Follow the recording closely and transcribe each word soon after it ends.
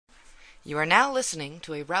You are now listening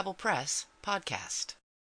to a Rabble Press podcast.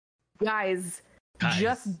 Guys,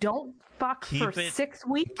 just don't fuck for 6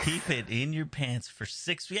 weeks. Keep it in your pants for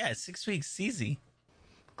 6 weeks. Yeah, 6 weeks, easy.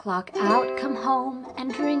 Clock out, come home,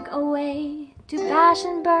 and drink away. To bash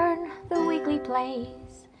and burn the weekly plays.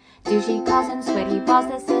 Douchey paws and sweaty paws,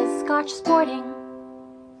 this is Scotch Sporting.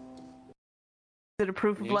 Is it a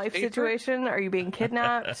proof of life situation? Are you being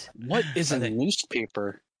kidnapped? What is a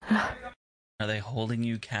newspaper? Are they holding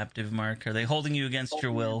you captive, Mark? Are they holding you against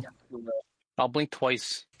your will? I'll blink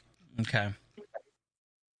twice. Okay.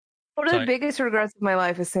 One of the biggest regrets of my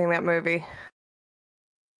life is seeing that movie.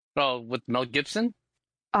 Oh, with Mel Gibson?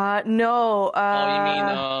 No.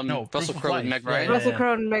 You mean no, Russell Crowe and Meg Ryan? Russell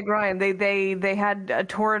Crowe and Meg Ryan. They had a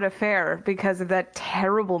torrid affair because of that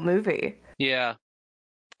terrible movie. Yeah.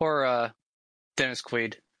 Poor Dennis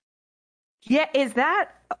Quaid. Yeah,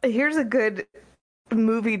 here's a good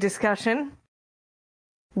movie discussion.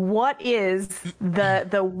 What is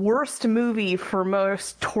the worst movie for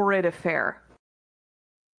most torrid affair?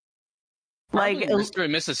 Probably Mr.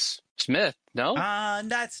 and Mrs. Smith, no?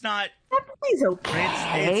 That's not... That movie's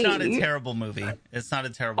okay. It's not a terrible movie. It's not a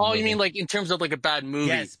terrible movie. Oh, you mean like in terms of like a bad movie?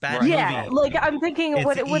 Yes, bad movie. Yeah, like I'm thinking,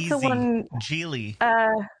 what's the one? Geely.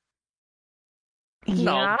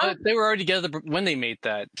 No, but they were already together when they made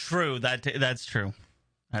that. True, that's true.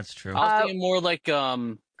 That's true. I was thinking more like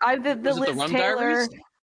the Liz Rum Taylor Diaries?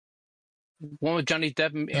 One with Johnny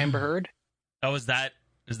Depp and Amber Heard. Oh, is that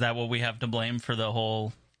what we have to blame for the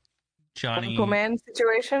whole Johnny Aquaman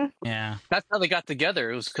situation? Yeah, that's how they got together.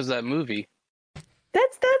 It was because of that movie.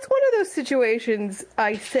 That's one of those situations.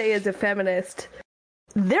 I say as a feminist,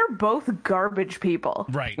 they're both garbage people.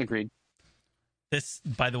 Right. Agreed. This,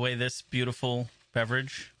 by the way, this beautiful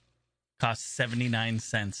beverage costs 79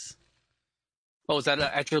 cents. Oh, is that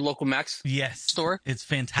at your local Max store? It's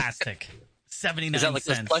fantastic. 79 cents. Is that like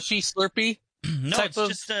cents. a slushy Slurpee? No,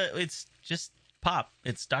 it's just pop.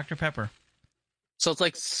 It's Dr. Pepper. So it's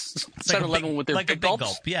like 7-Eleven with their like big a big gulps?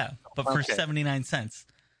 gulp, yeah, but for 79 cents.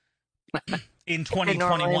 In Is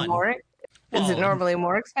 2021. it normally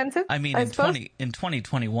more expensive? I mean, in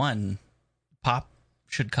 2021, pop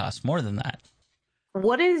should cost more than that.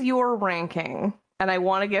 What is your ranking? And I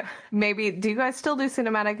want to get do you guys still do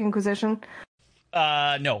Cinematic Inquisition?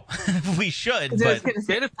 No, we should. But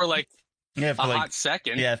did it for like a hot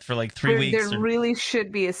second. Yeah, for like 3 weeks. There really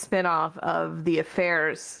should be a spin-off of The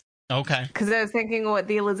Affairs. Okay. Because I was thinking,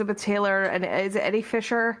 the Elizabeth Taylor and is it Eddie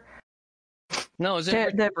Fisher? No, is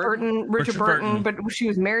it Richard Burton? But she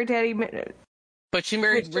was married to Eddie. But she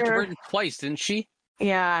married Richard Burton twice, didn't she?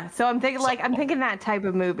 Yeah. So I'm thinking that type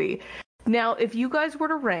of movie. Now, if you guys were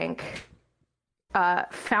to rank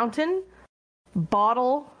fountain,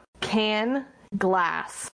 bottle, can,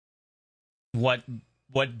 glass. What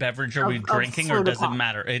beverage are we drinking, or does it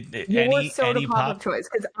matter? Any pop of choice,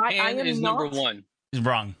 because I am is not... number one.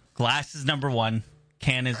 Wrong. Glass is number one.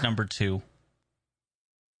 Can is number two.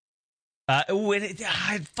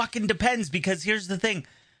 It fucking depends, because here's the thing: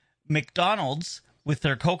 McDonald's with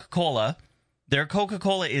their Coca-Cola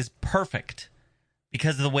is perfect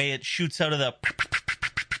because of the way it shoots out of the,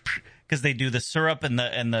 because they do the syrup and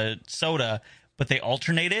the soda, but they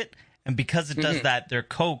alternate it, and because it does that, their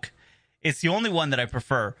Coke, it's the only one that I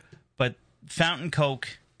prefer. But Fountain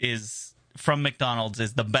Coke is from McDonald's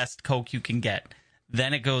is the best Coke you can get.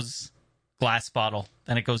 Then it goes glass bottle.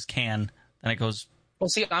 Then it goes can. Then it goes. Well,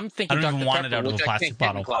 see, I'm thinking I don't even want Pepper, it out of a plastic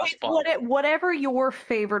bottle. Whatever your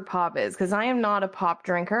favorite pop is, because I am not a pop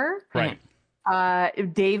drinker. Right.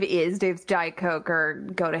 Dave's Diet Coke or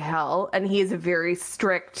go to hell, and he has a very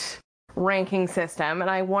strict ranking system, and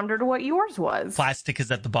I wondered what yours was. Plastic is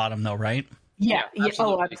at the bottom, though, right? Yeah.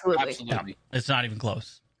 Absolutely. Oh, absolutely. Yeah, it's not even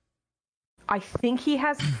close. I think he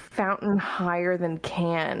has fountain higher than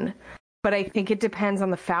can, but I think it depends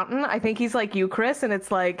on the fountain. I think he's like you, Chris, and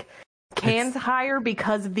it's like can's higher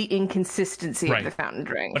because of the inconsistency of the fountain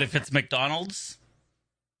drink. But if it's McDonald's,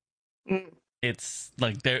 it's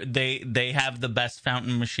like they have the best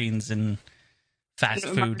fountain machines in fast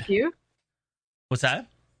food. What's that?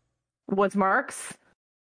 What's Mark's?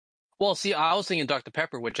 Well, see, I was thinking Dr.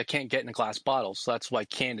 Pepper, which I can't get in a glass bottle, so that's why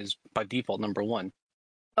can is by default number one.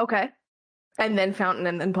 Okay. And then fountain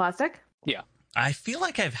and then plastic? Yeah. I feel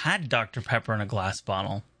like I've had Dr. Pepper in a glass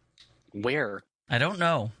bottle. Where? I don't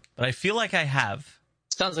know, but I feel like I have.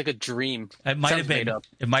 Sounds like a dream. It might have been.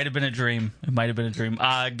 It might have been a dream.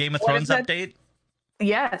 Game of Thrones update?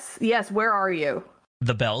 Yes. Where are you?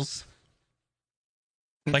 The bells.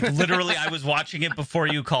 Like literally, I was watching it before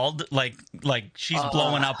you called. Like she's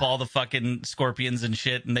blowing up all the fucking scorpions and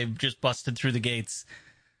shit, and they've just busted through the gates.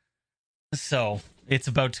 So it's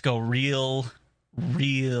about to go real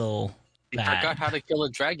I forgot how to kill a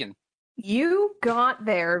dragon. You got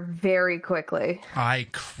there very quickly. I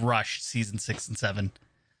crushed season 6 and 7.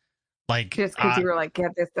 Like, Just because you were like,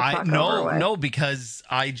 get this the fuck over with. No, because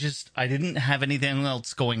I didn't have anything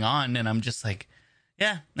else going on, and I'm just like,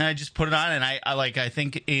 yeah, and I just put it on, and I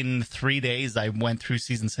think in 3 days I went through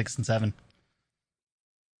season 6 and 7.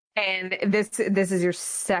 And this is your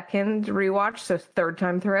second rewatch, so third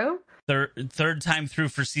time through? Third time through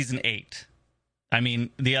for season 8. I mean,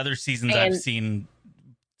 the other seasons I've seen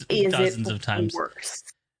dozens of times.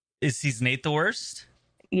 Worst? Is season 8 the worst?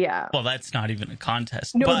 Yeah. Well, that's not even a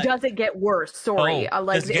contest. No, but, does it get worse? Sorry.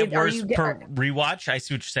 does it get worse per rewatch? I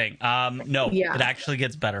see what you're saying. No, Yeah. it actually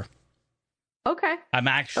gets better. Okay. I'm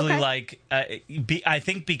actually I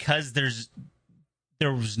think because there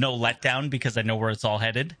was no letdown because I know where it's all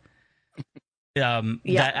headed. I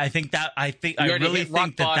really think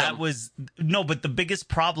that was no, but the biggest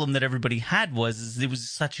problem that everybody had was it was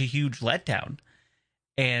such a huge letdown,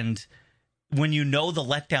 and when you know the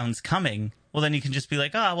letdown's coming, well, then you can just be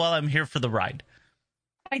like, oh, well, I'm here for the ride.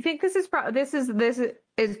 I think this is part of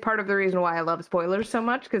the reason why I love spoilers so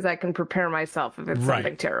much, because I can prepare myself if it's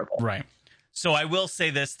something terrible. Right. So I will say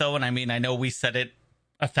this though, and I mean, I know we said it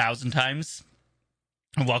 1,000 times.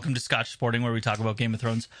 Welcome to Scotch Sporting, where we talk about Game of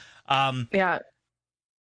Thrones. Yeah.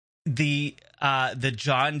 The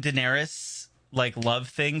Jon Daenerys love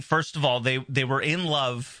thing. First of all, they were in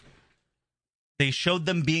love. They showed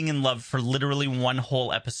them being in love for literally one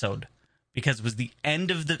whole episode, because it was the end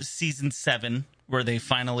of the season 7 where they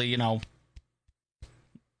finally, And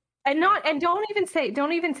don't even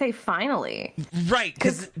say finally. Right,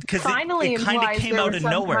 because finally it kind of came out of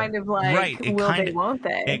nowhere. Kind of like, right, won't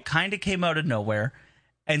they? It kind of came out of nowhere,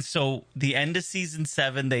 and so the end of season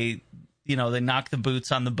 7, they knock the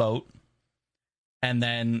boots on the boat, and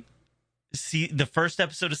then the first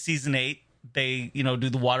episode of season 8, they do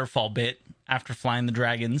the waterfall bit after flying the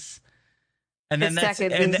dragons. And then this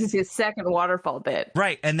is his second waterfall bit.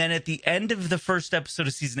 Right. And then at the end of the first episode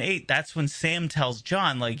of season 8, that's when Sam tells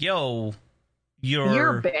Jon, like, yo,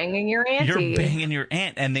 you're banging your auntie. You're banging your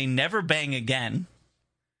aunt. And they never bang again.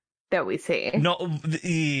 That we see. No,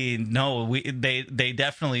 they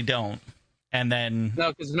definitely don't. And then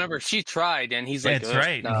no, because remember, she tried, and he's like, that's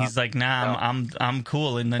right. And he's like, nah, no. I'm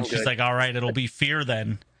cool. And then she's like, all right, it'll be fear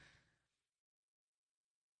then.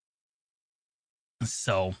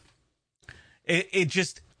 So it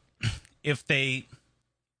just, if they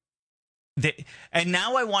and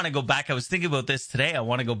now I want to go back. I was thinking about this today. I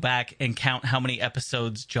want to go back and count how many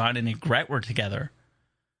episodes Jon and Ygritte were together,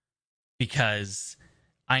 because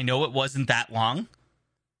I know it wasn't that long,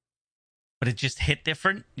 but it just hit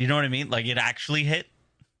different. You know what I mean? Like, it actually hit.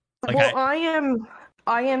 Like, well, I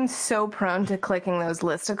am so prone to clicking those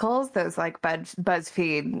listicles, those like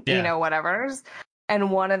BuzzFeed, whatevers. And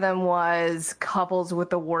one of them was couples with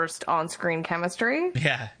the worst on-screen chemistry.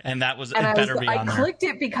 Yeah, and that was, I clicked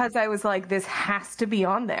it because I was like, this has to be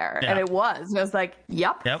on there. Yeah. And it was. And I was like,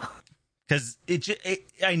 yep. Because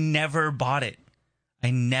I never bought it.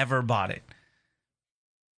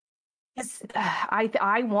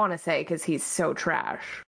 I want to say because he's so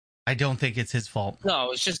trash. I don't think it's his fault.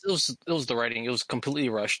 No, it was the writing. It was completely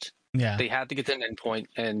rushed. Yeah. They had to get to an end point,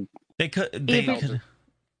 and they could.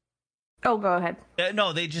 Oh, go ahead.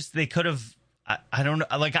 No, they could have. I don't know.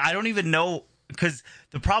 Like, I don't even know, because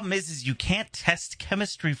the problem is you can't test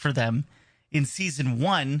chemistry for them in season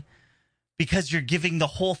 1 because you're giving the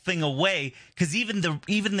whole thing away. Because even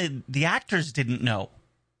the actors didn't know,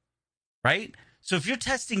 right? So if you're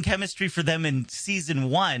testing chemistry for them in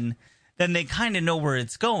season 1, then they kind of know where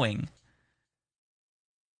it's going.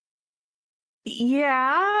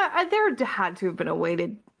 Yeah, there had to have been a way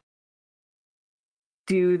to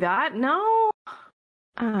do that. No,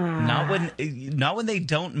 not when they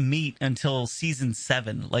don't meet until season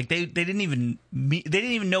 7. Like, they didn't even meet. They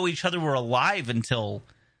didn't even know each other were alive until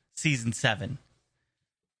season 7.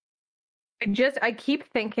 I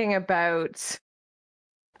keep thinking about,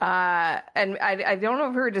 and I don't know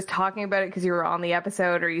if we were just talking about it because you were on the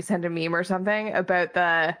episode or you sent a meme or something about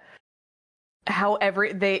the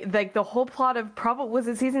the whole plot of was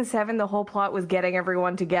it season 7? The whole plot was getting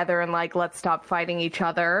everyone together and like, let's stop fighting each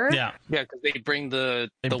other. Yeah, because they bring the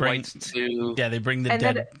whites to they bring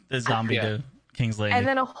the zombie to King's Landing, and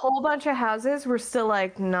then a whole bunch of houses were still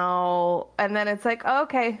like, no, and then it's like, oh,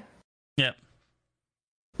 okay, yep.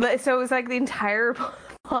 But so it was like the entire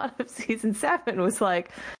plot of season 7 was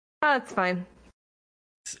like, oh, it's fine.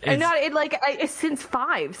 Since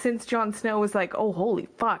 5, since Jon Snow was like, oh, holy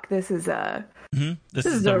fuck, this is a this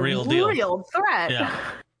is a real deal, real threat. Yeah.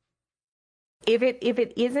 If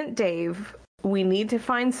it isn't Dave, we need to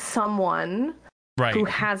find someone Right. who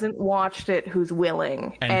hasn't watched it, who's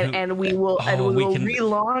willing, And and who- we will we can-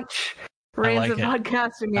 relaunch Reigns like of it.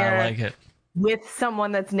 Podcasting I here like it. with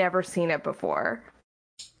someone that's never seen it before.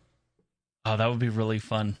 Oh, that would be really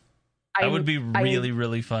fun. That would be really,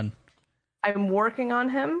 really fun. I'm working on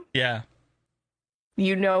him. Yeah.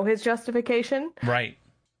 You know his justification. Right.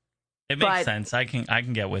 It makes But- sense. I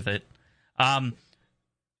can get with it.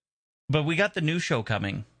 But we got the new show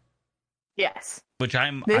coming, Yes. which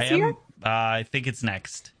This year? I think it's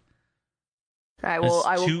next. I will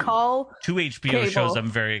There's call two HBO Cable. shows I'm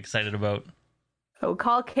very excited about. I will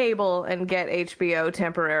call cable and get HBO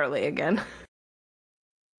temporarily again.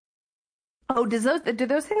 Oh, do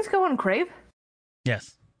those things go on Crave?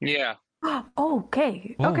 Yes. Yeah. Oh,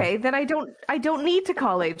 okay. Whoa. Okay, then I don't need to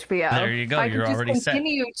call HBO. There you go. I You're can already just set.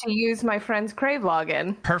 continue to use my friend's Crave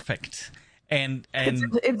login. Perfect. And It's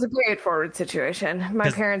a straightforward situation. My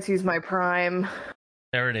 'Cause- parents use my Prime.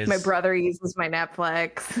 there it is. My brother uses my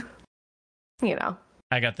Netflix. You know.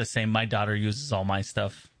 I got the same. My daughter uses all my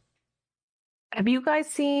stuff. Have you guys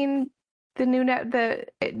seen the new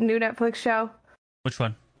Netflix show, Which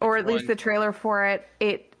one? or at Which least one? the trailer for it?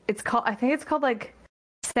 It's called. I think it's called like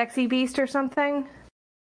Sexy Beast or something.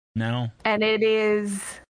 No. And it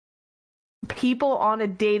is people on a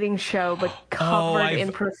dating show, but covered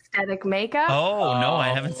in prosthetic makeup. Oh no, I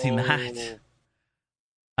haven't seen Oh. that.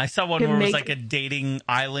 I saw one To where it was make- like a dating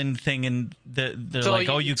island thing, and they're So like,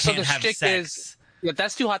 you- "Oh, you so can't the have shtick sex." is- Yeah,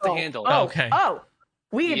 that's too hot to handle. Oh, Okay. Oh,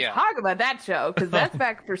 we can Yeah. talk about that show because that's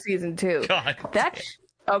back for season 2. God. That's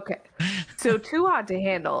okay. So Too Hot to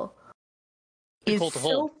Handle Too is cold to so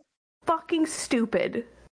hold. fucking stupid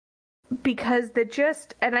because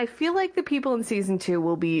and I feel like the people in season 2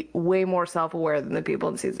 will be way more self-aware than the people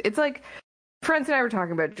in season. It's like friends and I were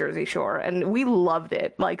talking about Jersey Shore, and we loved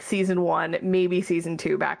it, like season 1, maybe season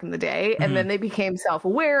 2 back in the day, and then they became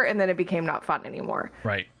self-aware, and then it became not fun anymore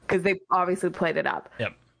Right. because they obviously played it up.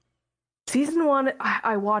 Yep. Season 1,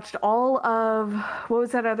 I watched all of, what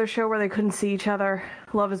was that other show where they couldn't see each other?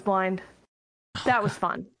 Love is Blind. That was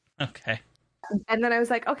fun. Okay. And then I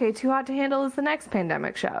was like, okay, Too Hot to Handle is the next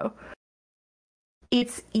pandemic show.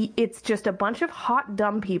 It's just a bunch of hot,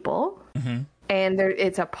 dumb people, hmm and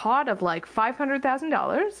it's a pot of like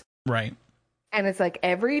 $500,000. Right. And it's like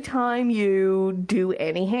every time you do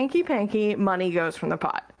any hanky-panky, money goes from the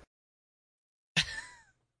pot.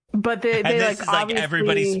 But they And like this is like obviously...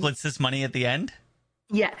 everybody splits this money at the end.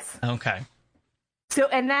 Yes. Okay. So,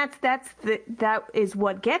 and that is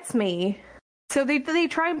what gets me. So they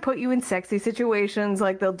try and put you in sexy situations.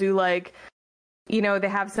 Like they'll do like, you know, they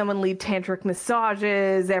have someone lead tantric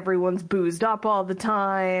massages. Everyone's boozed up all the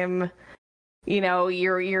time. You know,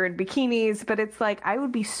 you're in bikinis, but it's like I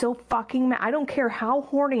would be so fucking mad. I don't care how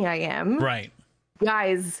horny I am, Right.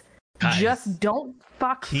 guys. Just don't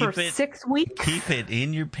fuck for 6 weeks. Keep it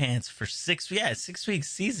in your pants for 6. Yeah, 6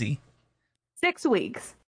 weeks. Easy. 6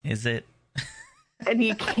 weeks, Is it? and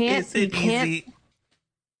you can't. Is it you can't easy?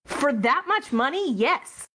 for that much money.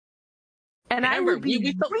 Yes. And Remember, I would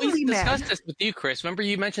be really we discussed mad. this with you, Chris. Remember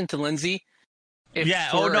you mentioned to Lindsay? If Yeah.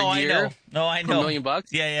 for Oh no, a I year, know. No, I for know. $1 million.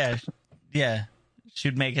 Yeah. Yeah.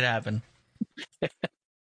 Should make it happen.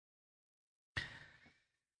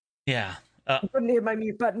 Yeah. I couldn't hit my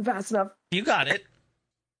mute button fast enough. You got it.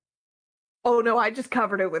 Oh no, I just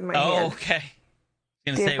covered it with my Oh, hand. okay. I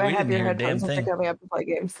was See gonna if say I we have didn't your hear a damn headphones and thing. pick me up to play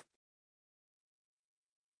games.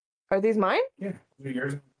 Are these mine? Yeah, they're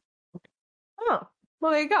yours. Oh,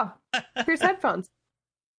 well there you go. Here's headphones.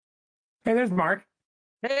 Hey, there's Mark.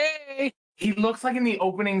 Hey, He looks like in the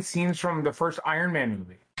opening scenes from the first Iron Man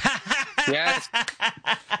movie. Yes.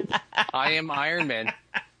 I am Iron Man.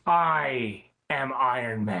 I am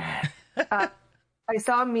Iron Man. I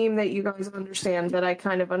saw a meme that you guys understand that I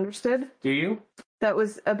kind of understood. Do you? That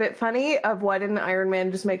was a bit funny of why didn't Iron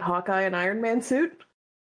Man just make Hawkeye an Iron Man suit?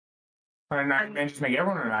 Or an Iron Man just make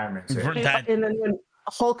everyone an Iron Man suit. For that- And then when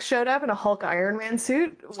Hulk showed up in a Hulk Iron Man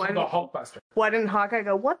suit, It's called the Hulkbuster. why didn't Hawkeye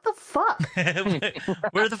go, what the fuck?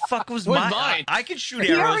 Where the fuck was Where's mine? mine? I could shoot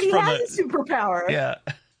He arrows already from has a superpower. Yeah,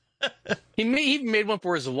 He made one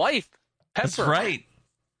for his wife. Pepper. that's right.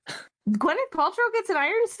 Gwyneth Paltrow gets an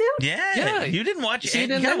iron suit? Yeah, Yeah. you didn't watch. You see it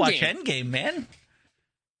You in gotta watch Endgame. Endgame,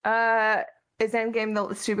 man. Is Endgame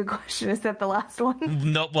the stupid question? Is that the last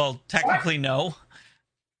one? No, well, technically no.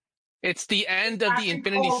 It's the end of the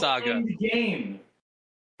Infinity Saga. Game.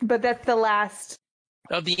 But that's the last.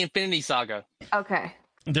 Of the Infinity Saga. Okay.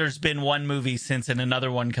 There's been one movie since, and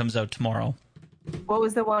another one comes out tomorrow. What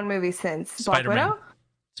was the one movie since? Black Spider-Man. Widow?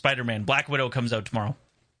 Spider-Man. Black Widow comes out tomorrow.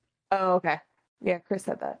 Oh, okay. Yeah, Chris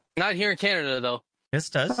said that. Not here in Canada, though. This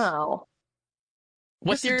does. Oh.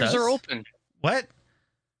 What Yes, it theaters does. are open? What?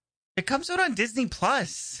 It comes out on Disney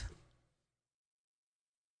Plus.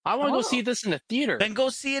 I want to go see this in the theater. Then go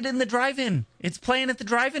see it in the drive-in. It's playing at the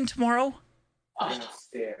drive-in tomorrow.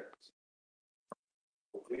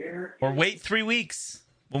 Or wait 3 weeks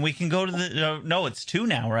when we can go to the. No, it's 2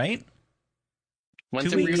 now, right?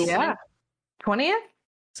 When's 2 it weeks. reopening? Yeah. 20th?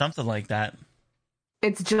 Something like that.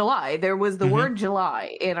 It's July. There was the Mhm. word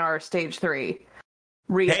July in our stage 3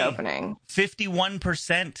 reopening.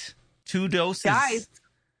 51%. 2 doses. Guys.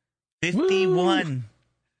 51.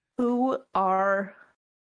 Who are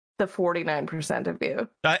the 49% of you?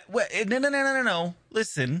 No.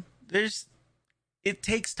 Listen, it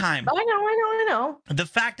takes time. I know. The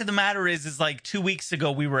fact of the matter is like 2 weeks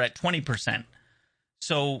ago we were at 20%.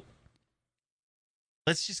 So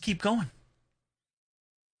let's just keep going.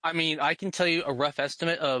 I mean, I can tell you a rough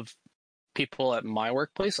estimate of people at my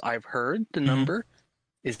workplace. I've heard the number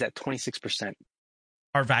is that 26%.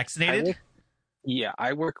 Are vaccinated?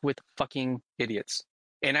 I work with fucking idiots.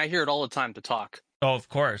 And I hear it all the time to talk. Oh, of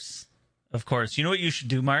course. Of course. You know what you should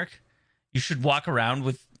do, Mark? You should walk around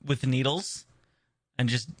with the needles and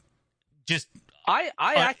just I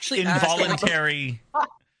actually involuntary.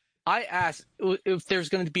 I asked if there's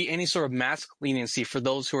going to be any sort of mask leniency for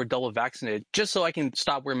those who are double vaccinated, just so I can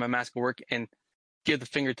stop wearing my mask at work and give the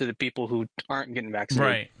finger to the people who aren't getting vaccinated.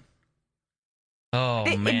 Right. Oh,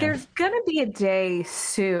 man. There's going to be a day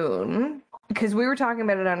soon, because we were talking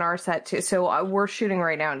about it on our set too. So we're shooting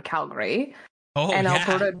right now in Calgary. Oh, and yeah.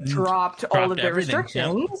 Alberta dropped all of their everything.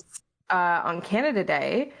 restrictions on Canada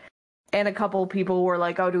Day. And a couple of people were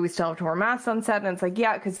like, oh, do we still have to wear masks on set? And it's like,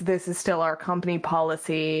 yeah, because this is still our company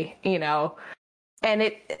policy, you know.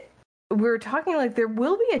 And we're talking like there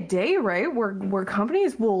will be a day, right, where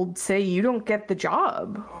companies will say you don't get the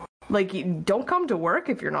job. Like, you don't come to work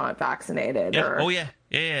if you're not vaccinated. Yeah. Or, Oh, yeah.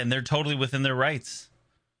 Yeah, and they're totally within their rights.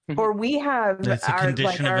 or we have That's a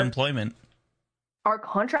condition of employment. our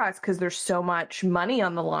contracts, because there's so much money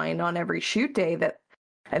on the line on every shoot day, that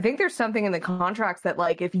I think there's something in the contracts that,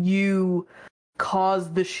 like, if you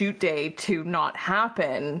cause the shoot day to not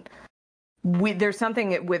happen, there's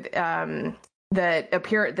something with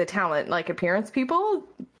the talent, like appearance people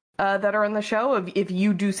that are in the show, of if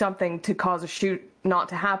you do something to cause a shoot not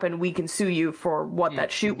to happen, we can sue you for what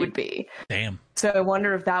that shoot would be. Damn. So I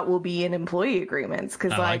wonder if that will be in employee agreements,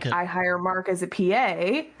 because like it. I hire Mark as a PA.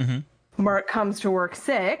 Mm-hmm. Mark comes to work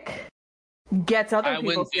sick, gets other I people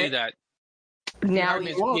wouldn't sick. do that. Now If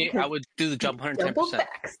you I won't. I would do the job 110%. Double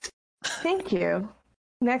vexed. Thank you.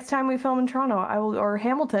 Next time we film in Toronto, or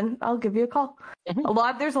Hamilton, I'll give you a call.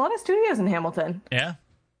 Mm-hmm. There's a lot of studios in Hamilton. Yeah.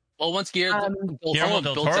 Well, once Guillermo Guillermo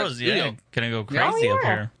del builds that Toro's, studio, gonna go crazy up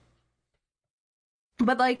here.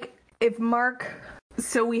 But like, if Mark,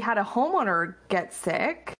 so we had a homeowner get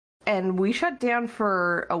sick, and we shut down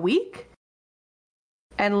for a week,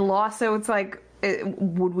 and lost. So it's like,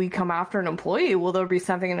 would we come after an employee? Will there be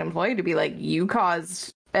something in an employee to be like, you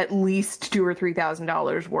caused at least $2,000 or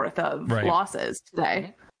 $3,000 worth of losses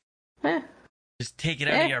today? Just take it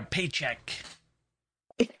out of your paycheck.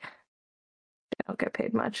 I don't get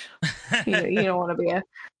paid much. You don't want to be I'm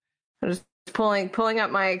just pulling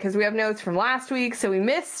up because we have notes from last week. So we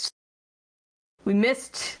missed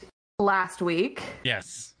last week.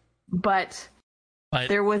 Yes. But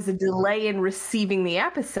there was a delay in receiving the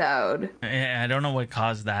episode. I don't know what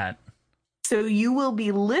caused that. So you will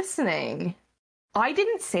be listening. I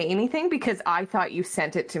didn't say anything because I thought you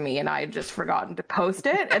sent it to me and I had just forgotten to post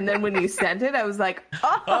it. And then when you sent it, I was like, it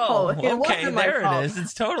wasn't my fault. There it is.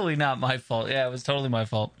 It's totally not my fault. Yeah, it was totally my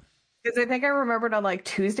fault. Because I think I remembered on like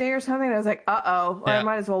Tuesday or something. And I was like, well, I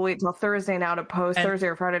might as well wait till Thursday now to post, Thursday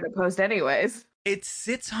or Friday to post anyways. It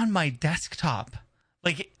sits on my desktop.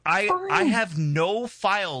 Like, I have no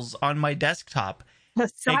files on my desktop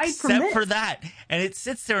except for that. And it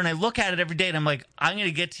sits there and I look at it every day and I'm like, I'm going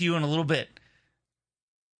to get to you in a little bit.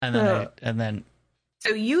 And then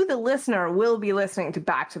So you, the listener, will be listening to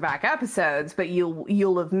back-to-back episodes, but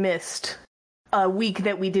you'll have missed a week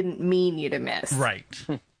that we didn't mean you to miss. Right.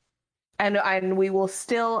 And I will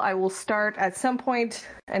start at some point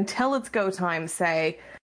until it's go time, say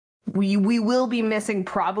we will be missing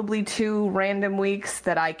probably 2 random weeks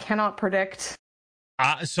that I cannot predict.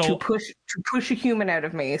 To push a human out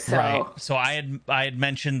of me. So right. So I had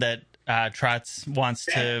mentioned that Trotz wants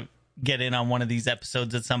to get in on one of these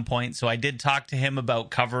episodes at some point. So I did talk to him about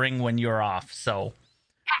covering when you're off. So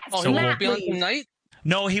he won't be on tonight?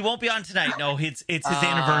 No, he won't be on tonight. No, it's his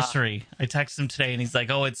anniversary. I texted him today and he's like,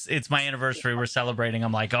 "Oh, it's my anniversary. We're celebrating."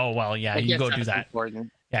 I'm like, "Oh, well, yeah, you go do that." Important.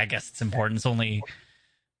 Yeah, I guess it's important. It's only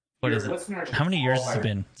what is it? How many years has it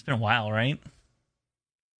been? It's been a while, right?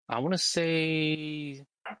 I want to say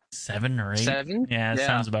 7 or 8. 7? Yeah, Yeah.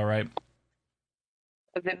 sounds about right.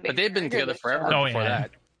 But they've been together forever Oh, before yeah.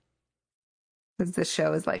 that. Because the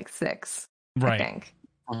show is like 6, Right. I think.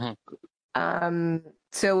 Mhm.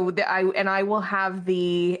 So I will have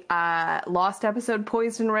the lost episode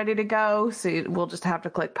Poison ready to go. So we'll just have to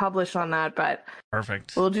click publish on that, but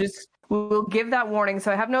Perfect. we'll give that warning.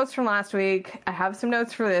 So I have notes from last week. I have some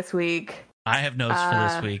notes for this week. I have notes for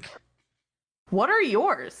this week. What are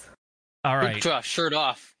yours? All right. Shirt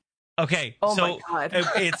off. Okay. Oh so my God.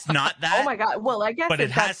 it's not that. Oh my God. Well, I guess But it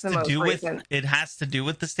has that's the to most do with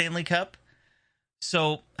recent. the Stanley Cup.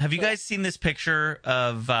 So, have you guys seen this picture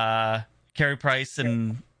of Carey Price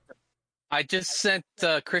and? I just sent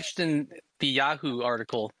Christian the Yahoo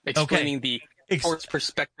article explaining the sports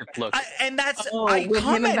perspective look. And that's Oh, I with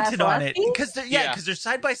him and commented on it Vasilevsky? because Yeah. they're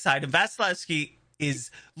side by side, and Vasilevsky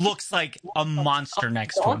looks like a monster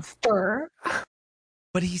next to him, Monster.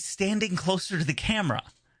 but he's standing closer to the camera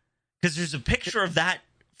because there's a picture of that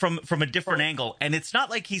from a different angle, and it's not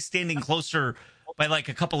like he's standing closer by like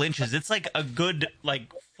a couple inches. It's like a good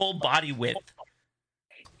like full body width.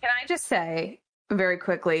 Can I just say very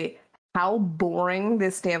quickly how boring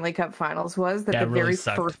this Stanley Cup Finals was? That Yeah, the it really very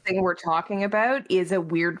sucked. first thing we're talking about is a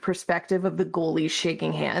weird perspective of the goalies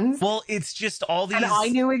shaking hands. Well, it's just all these. And I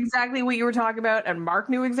knew exactly what you were talking about, and Mark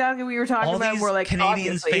knew exactly what you were talking All about. these We're like,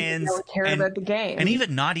 Canadians obviously, fans no one cared and- about the game. and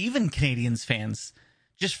even not even Canadians fans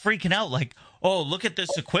just freaking out like, oh, look at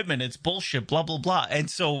this equipment, it's bullshit, blah blah blah. And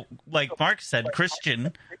so like Mark said,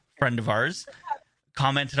 Christian, friend of ours,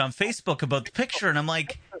 commented on Facebook about the picture, and I'm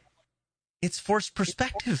like, it's forced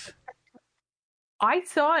perspective. I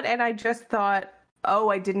saw it, and I just thought, oh,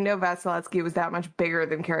 I didn't know Vasilevsky was that much bigger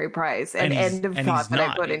than Carey Price. And he's- end of and thought he's that I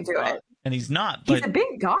not. put into it. And he's not, He's but a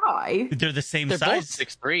big guy. they're the same They're both size.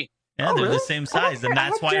 6'3". Yeah, Oh, they're the really? same I had size, and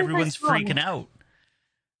that's Carey why Price everyone's wrong. freaking out.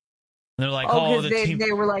 They're like, Oh, oh, because the team.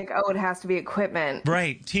 they were like, oh, it has to be equipment.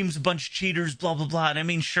 Right, team's a bunch of cheaters, blah blah blah. And I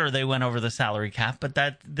mean, sure, they went over the salary cap, but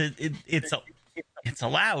it's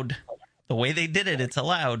allowed. The way they did it, it's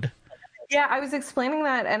allowed. Yeah, I was explaining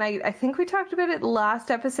that, and I think we talked about it last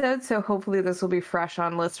episode, so hopefully this will be fresh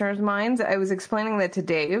on listeners' minds. I was explaining that to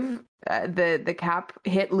Dave, the cap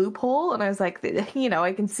hit loophole, and I was like, you know,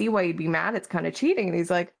 I can see why you'd be mad. It's kind of cheating. And he's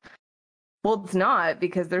like, well, it's not,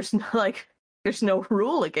 because there's no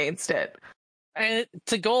rule against it. And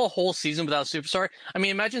to go a whole season without a superstar, I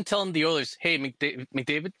mean, imagine telling the Oilers, hey,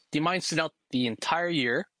 McDavid, do you mind sitting out the entire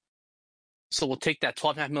year? So we'll take that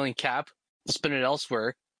 $12.5 million cap, we'll spend it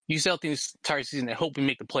elsewhere, use out the entire season, and hope we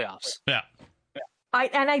make the playoffs. Yeah.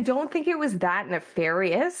 I don't think it was that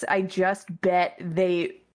nefarious. I just bet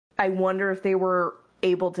I wonder if they were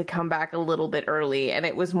able to come back a little bit early, and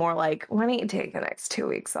it was more like, why don't you take the next 2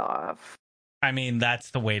 weeks off? I mean,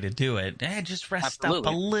 that's the way to do it. Just rest Absolutely.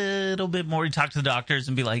 up a little bit more. You talk to the doctors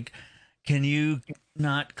and be like, can you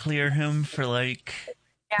not clear him for like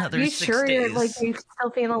another you 6 sure days? you're like you're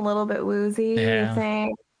still feeling a little bit woozy? Yeah. You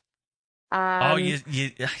think?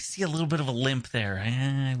 I see a little bit of a limp there.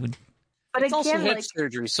 I would. But It's also again, hip like,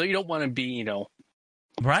 surgery, so you don't want to be,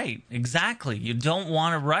 Right, exactly. You don't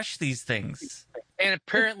want to rush these things. And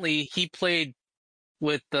apparently he played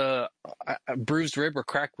with the bruised rib or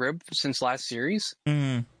cracked rib since last series.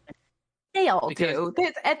 Mm. they all because- do.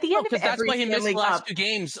 At the end of Because that's every why he missed Stanley the last Cup, 2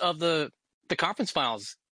 games of the conference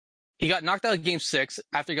finals. He got knocked out of game 6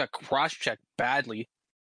 after he got cross-checked badly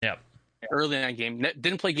Yep. early in that game.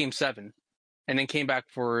 Didn't play game 7, and then came back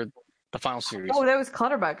for the final series. oh, that was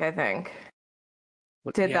Clutterbuck, I think,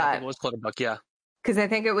 did yeah, I that. think it was Clutterbuck, yeah. because I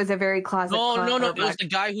think it was a very classic. No. It was Clutterbuck. the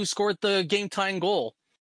guy who scored the game-tying goal.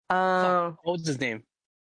 Oh, What was his name?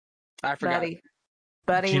 I forgot.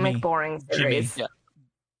 Buddy Jimmy. McBoring Jimmy. series. Yeah.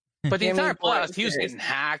 But the Jimmy entire Boring playoffs, he was series. getting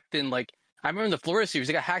hacked, and I remember in the Florida series,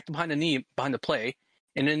 he got hacked behind the knee, behind the play,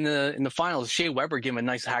 and in the finals, Shea Weber gave him a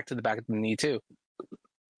nice hack to the back of the knee too.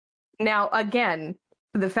 Now, again,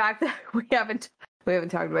 the fact that we haven't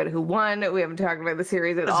talked about who won, we haven't talked about the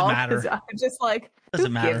series at Doesn't all. matter. 'Cause I'm just like, Doesn't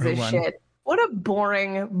who matter gives who a won. shit? What a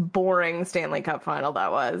boring Stanley Cup final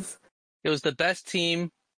that was. It was the best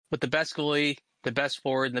team with the best goalie, the best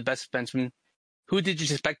forward, and the best defenseman. Who did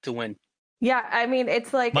you expect to win? Yeah, I mean,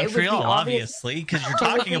 it's like it was the Montreal, obvious. obviously, because you're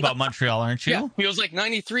talking about Montreal, aren't you? Yeah, he was like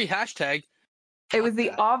 93 hashtag. It was the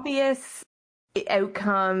obvious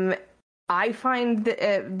outcome. I find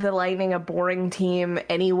the Lightning a boring team,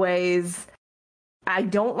 anyways. I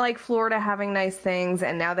don't like Florida having nice things,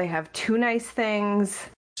 and now they have 2 nice things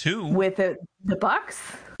Two. with the Bucks.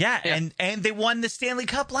 Yeah, Yeah. and they won the Stanley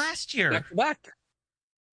Cup last year. Back to back.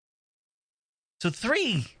 So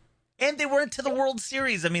 3. And they went to the World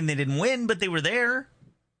Series. I mean, they didn't win, but they were there.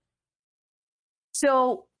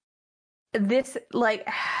 So this like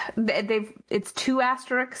it's 2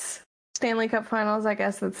 asterisks Stanley Cup Finals. I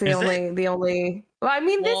guess that's the Is only. Well, I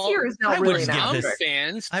mean, this year is I not really wouldn't an give Some this- asterisk.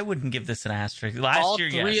 fans, I wouldn't give this an asterisk. Last year,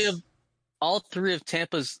 yes. all three of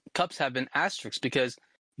Tampa's cups have been asterisks because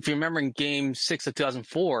if you remember in Game 6 of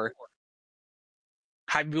 2004,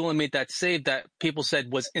 Javi Bullon made that save that people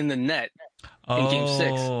said was in the net in Game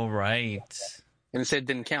 6. Oh, right. and said it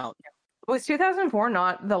didn't count. Was 2004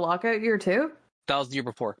 not the lockout year too? That was the year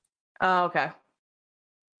before. Oh, okay.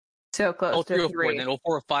 So close to 03, 04, 3. and then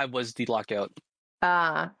 04, 05 was the lockout.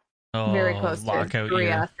 Very close to lockout 3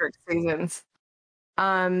 year. asterisk seasons.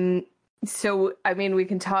 So I mean, we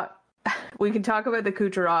can talk about the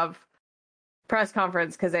Kucherov press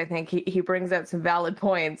conference because I think he brings up some valid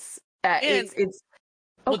points. It's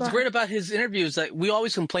What's great about his interview is that we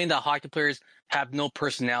always complain that hockey players have no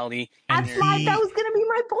personality. And that was going to be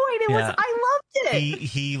my point. I loved it.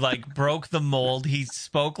 He like broke the mold. He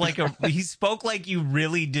spoke like you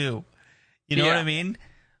really do. You know what I mean?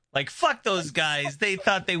 Like, fuck those guys. They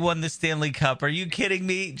thought they won the Stanley Cup. Are you kidding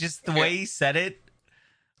me? Just the way he said it.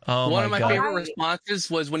 Oh, One of my God. favorite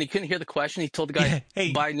responses was when he couldn't hear the question, he told the guy,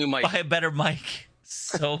 hey, buy a new mic. Buy a better mic.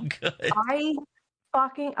 So good.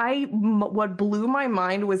 What blew my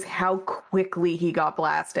mind was how quickly he got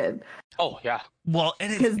blasted. Oh, yeah. Well,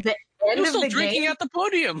 and Because the end He was of still the drinking game, at the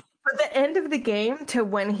podium. but the end of the game to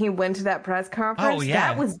when he went to that press conference,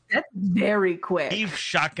 that's very quick. He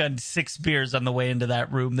shotgunned 6 beers on the way into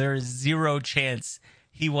that room. There is zero chance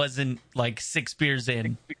he wasn't like 6 beers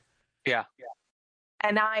in. Yeah.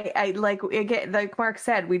 And I like, again, like Mark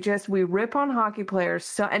said, we rip on hockey players.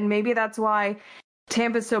 So, and maybe that's why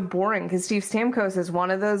Tampa's so boring, because Steve Stamkos is one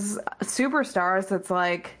of those superstars that's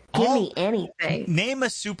like, give me anything. Name a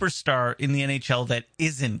superstar in the NHL that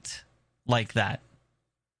isn't like that.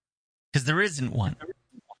 Because there isn't one.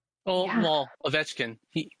 Oh, well, Ovechkin.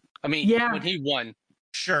 When he won.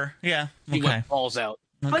 Sure, yeah. He went balls out.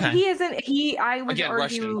 But he isn't, I would Again, argue,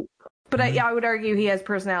 Russian. but I would argue he has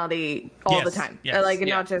personality all the time.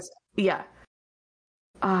 Not just,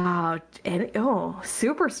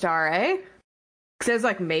 superstar, eh? Says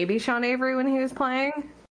like maybe Sean Avery when he was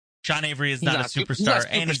playing. Sean Avery is not a superstar,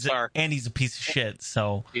 and he's a piece of shit.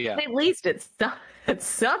 So at least it's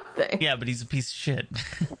something. Yeah, but he's a piece of shit.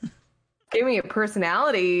 Give me a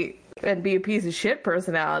personality and be a piece of shit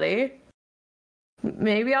personality.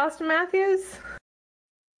 Maybe Austin Matthews.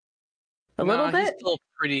 A little bit. He's still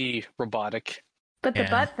pretty robotic. But the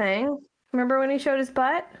butt thing. Remember when he showed his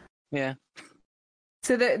butt? Yeah.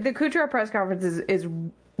 So the Kucherov press conference is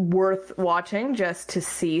worth watching just to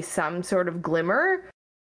see some sort of glimmer.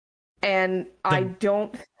 And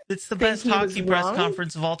it's the best hockey press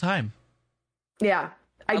conference of all time. Yeah.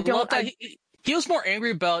 He was more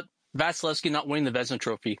angry about Vasilevsky not winning the Vezina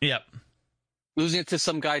Trophy. Yep. Losing it to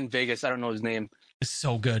some guy in Vegas. I don't know his name. It's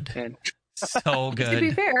so good. And so good. To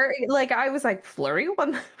be fair, like I was like, Fleury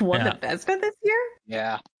won the Vezina this year?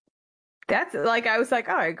 Yeah. That's like, I was like,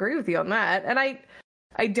 oh, I agree with you on that. And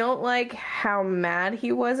I don't like how mad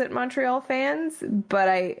he was at Montreal fans, but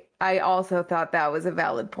I also thought that was a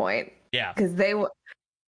valid point. Yeah. Because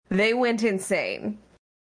they went insane.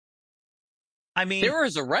 I mean, there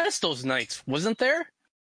was arrest those nights, wasn't there?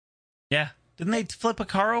 Yeah. Didn't they flip a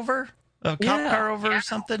car over? A cop car over or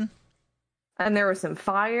something? And there were some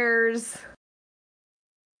fires.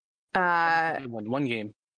 They won one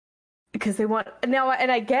game. Because they want now,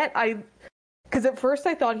 and because at first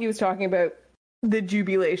I thought he was talking about the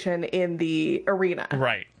jubilation in the arena,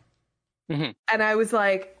 right? Mm-hmm. And I was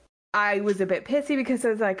like, I was a bit pissy because I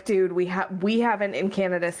was like, dude, we haven't in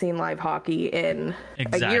Canada seen live hockey in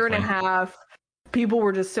a year and a half. People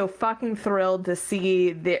were just so fucking thrilled to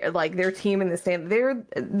see their team in the stand. They're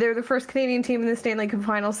the first Canadian team in the Stanley Cup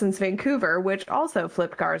final since Vancouver, which also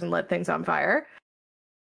flipped cars and lit things on fire.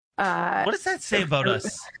 What does that say about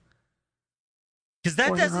us? Because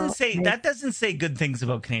that doesn't say good things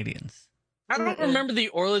about Canadians. I don't remember the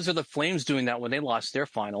Oilers or the Flames doing that when they lost their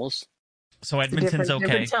finals. So Edmonton's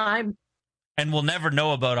okay. Time. And we'll never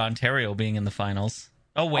know about Ontario being in the finals.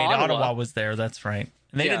 Oh wait, Ottawa was there. That's right.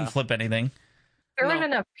 And they didn't flip anything. There weren't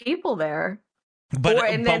enough people there. But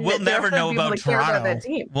we'll never know about Toronto.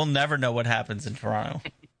 We'll never know what happens in Toronto.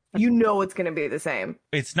 You know it's going to be the same.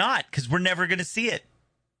 It's not, because we're never going to see it.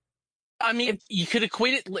 I mean, you could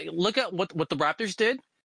equate it. Look at what the Raptors did,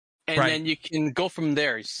 and then you can go from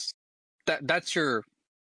there. That's your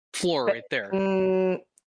floor right there.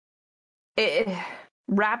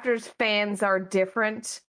 Raptors fans are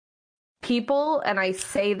different people, and I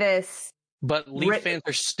say this. But Leaf fans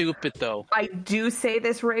are stupid, though. I do say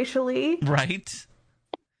this racially. Right.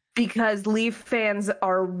 Because Leaf fans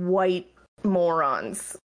are white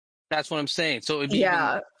morons. That's what I'm saying. So it'd be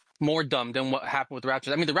even more dumb than what happened with the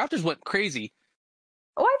Raptors. I mean, the Raptors went crazy.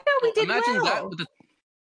 Oh, I thought we did Imagine well. that with the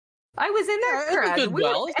I was in that crowd. It's a good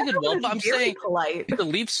well, but I'm saying polite. if the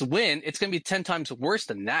Leafs win, it's going to be 10 times worse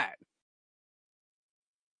than that.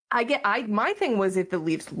 My thing was if the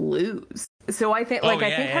Leafs lose. So I think, if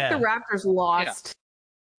the Raptors lost,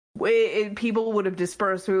 people would have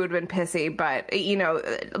dispersed. We would have been pissy. But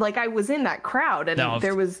I was in that crowd, and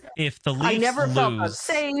there was. If the Leafs I never lose, felt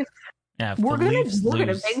unsafe. Yeah, we're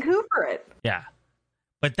gonna Vancouver it. Yeah,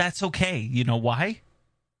 but that's okay. You know why?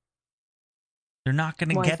 They're not going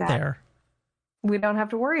to get there. We don't have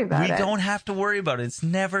to worry about it. We don't have to worry about it. It's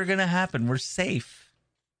never going to happen. We're safe.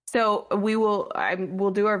 So we'll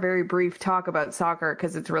do our very brief talk about soccer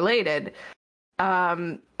because it's related.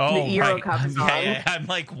 The Euro Cup is on. Yeah. I'm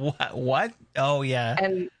like, what? Oh, yeah.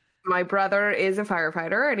 And my brother is a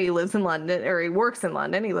firefighter, and he lives in London, or he works in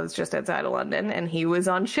London. He lives just outside of London, and he was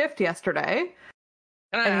on shift yesterday.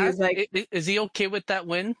 And he was like, is he okay with that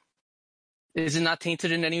win? Is it not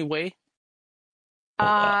tainted in any way?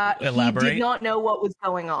 Elaborate. He did not know what was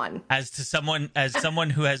going on. As someone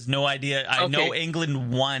who has no idea, I know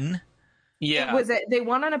England won. Yeah, they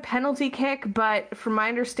won on a penalty kick, but from my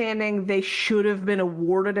understanding, they should have been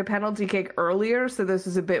awarded a penalty kick earlier. So this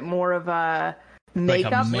is a bit more of a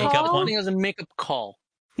makeup call. I think it was a makeup call.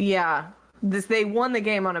 Yeah, they won the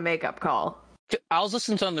game on a makeup call. I was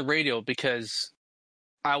listening to it on the radio because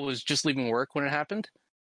I was just leaving work when it happened.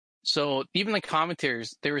 So even the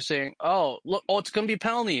commentators, they were saying, it's going to be a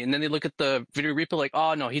penalty. And then they look at the video replay like,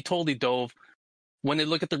 oh, no, he totally dove. When they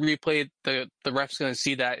look at the replay, the ref's going to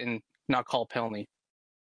see that and not call a penalty.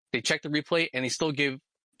 They checked the replay and they still gave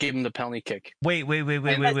him the penalty kick. Wait.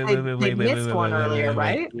 They missed one earlier,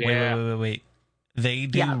 right? Wait. They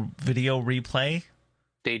do video replay?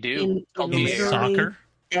 They do. In soccer?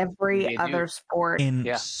 Every other sport. In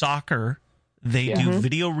soccer, they do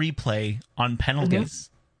video replay on penalties.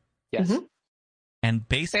 Yes. Mm-hmm. And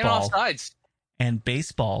baseball. And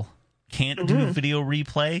baseball can't do video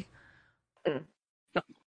replay. No.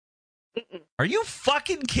 Are you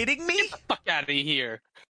fucking kidding me? Get the fuck out of here.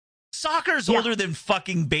 Soccer's older than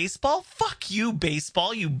fucking baseball? Fuck you,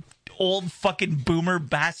 baseball, you old fucking boomer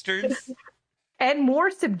bastards. And more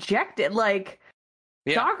subjective.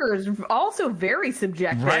 Soccer is also very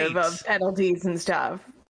subjective of penalties and stuff.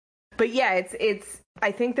 But yeah, it's. I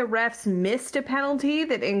think the refs missed a penalty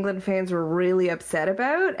that England fans were really upset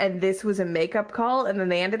about, and this was a makeup call, and then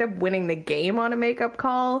they ended up winning the game on a makeup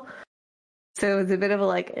call. So it was a bit of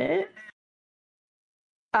a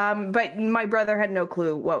but my brother had no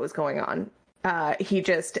clue what was going on. He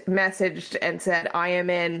just messaged and said, I am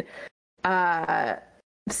in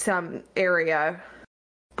some area,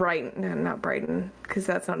 not Brighton, because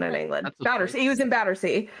that's not in England. Battersea. He was in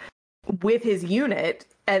Battersea with his unit.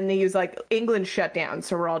 And he was like, England shut down,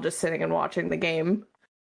 so we're all just sitting and watching the game.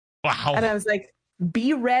 Wow. And I was like,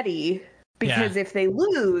 be ready, because if they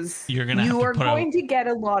lose, you are going to get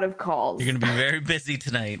a lot of calls. You're going to be very busy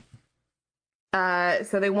tonight.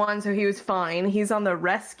 So they won, so he was fine. He's on the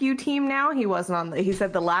rescue team now. He wasn't on he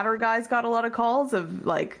said the ladder guys got a lot of calls of,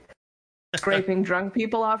 scraping drunk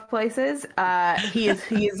people off places. He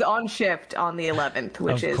is on shift on the 11th,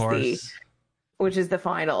 which is the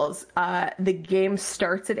finals. The game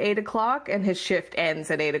starts at 8:00 and his shift ends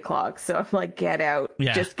at 8:00. So I'm like, get out.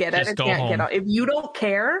 Yeah, just get out. Go home. Get out. If you don't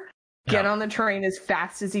care, get on the train as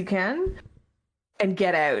fast as you can and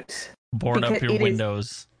get out. Board up your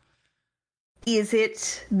windows. Is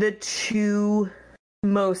it the two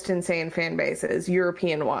most insane fan bases,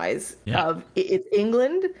 European-wise, of it's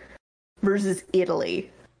England versus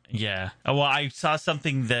Italy? Yeah. Well, I saw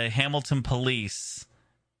something, the Hamilton police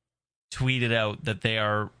tweeted out that they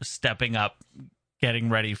are stepping up, getting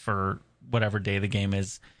ready for whatever day the game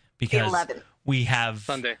is, because we have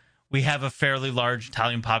Sunday. We have a fairly large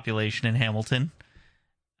Italian population in Hamilton.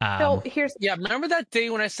 Remember that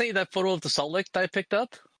day when I sent you that photo of the Salt Lake that I picked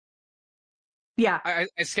up? Yeah, I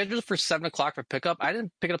scheduled it for 7:00 for pickup. I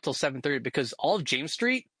didn't pick it up till 7:30 because all of James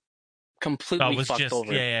Street completely fucked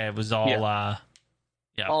over. Yeah, it was all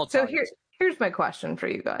all so here's my question for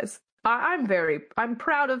you guys. I'm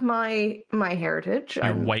proud of my heritage.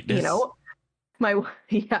 Your whiteness.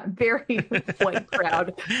 Very white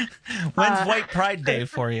proud. When's White Pride Day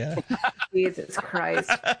for you? Jesus Christ.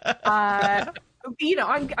 I'm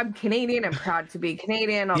Canadian. I'm proud to be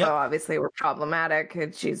Canadian, although obviously we're problematic.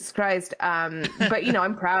 Jesus Christ. But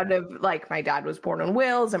I'm proud of, my dad was born in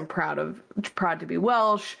Wales. I'm proud to be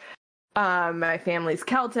Welsh. My family's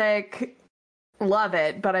Celtic. Love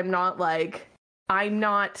it, but I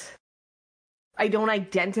don't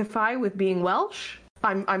identify with being Welsh.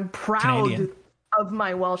 I'm proud. Canadian. of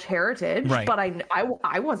my Welsh heritage, Right. but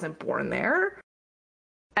I wasn't born there.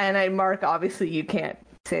 And Mark, obviously you can't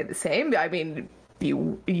say the same. I mean,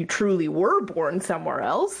 you truly were born somewhere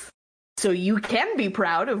else. So you can be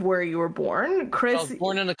proud of where you were born. I Chris, was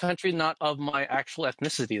born in a country not of my actual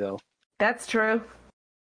ethnicity, though. that's true.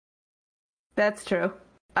 That's true.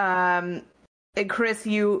 And Chris,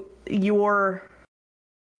 you're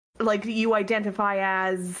like, you identify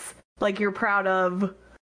as, like, you're proud of,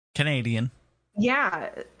 Canadian. yeah,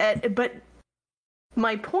 but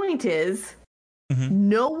my point is, Mhm.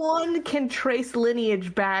 no one can trace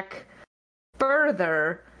lineage back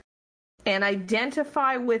further and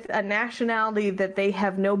identify with a nationality that they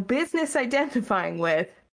have no business identifying with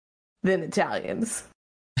than Italians.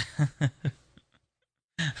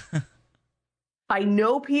 I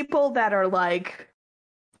know people that are like,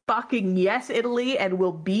 fucking yes, Italy, and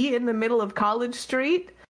will be in the middle of College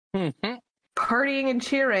Street Mhm. partying and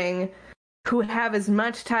cheering, who have as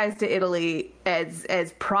much ties to Italy as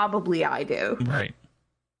probably I do. Right.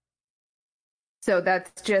 So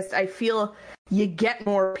that's just, I feel you get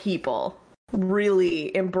more people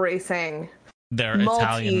really embracing They're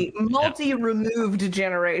Italian. multi removed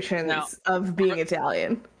generations Now, of being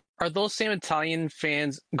Italian. Are those same Italian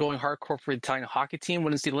fans going hardcore for the Italian hockey team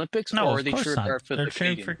when it's the Olympics? No, or are of they course cheering not. there for They're the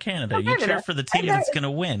cheering Canadian? for Canada. Oh, You cheer Canada. for the team that's going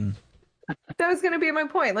to win. That was going to be my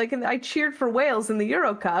point. Like, I cheered for Wales in the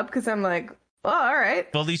Euro Cup because I'm like, oh, all right.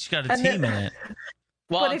 Well, at least you got a And team then- in it.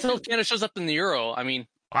 Well, But if- until Canada shows up in the Euro, I mean,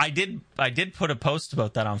 I did put a post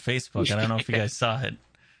about that on Facebook. I don't know if you guys saw it.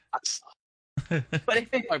 But if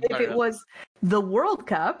I it brought it up. was the World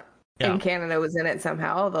Cup Yeah. and Canada was in it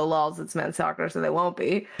somehow, the LOLs, it's men's soccer, so they won't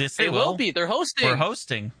be. This they will be. They're hosting. We're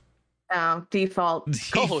hosting. Default. Default.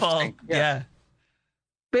 Co-hosting, Yeah. yeah.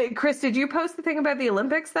 But Chris, did you post the thing about the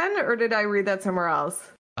Olympics then, or did I read that somewhere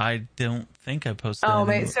else? I don't think I posted Oh,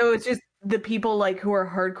 anything. man. So it's just the people like who are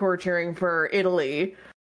hardcore cheering for Italy.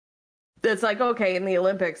 It's like, okay, in the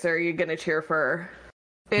Olympics, are you going to cheer for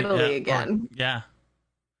Italy Yeah, again? Yeah,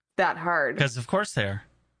 That hard. because of course they are.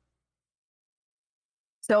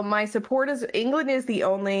 So my support is, England is the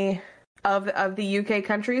only of the UK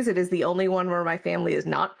countries. It is the only one where my family is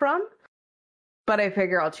not from. But I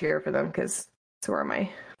figure I'll cheer for them because it's where my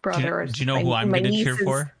brother Do you know who I'm going to cheer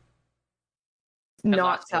for?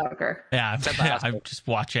 Not Ted Lasso. soccer. Yeah, Ted Lasso. I just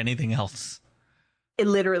watch anything else.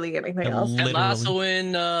 Literally anything And else. And literally. Lasso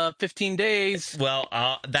in 15 days, Well,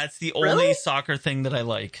 that's the only Really? soccer thing that I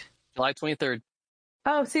like. July 23rd.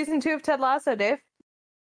 Oh, season 2 of Ted Lasso, Dave.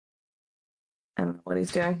 I don't know what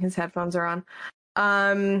he's doing. His headphones are on.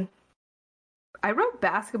 I wrote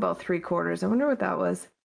basketball 3/4. I wonder what that was.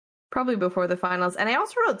 Probably before the finals. And I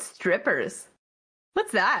also wrote strippers.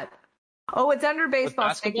 What's that? Oh, it's under baseball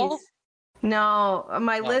basketball? stickies. No,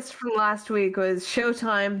 my Oh. list from last week was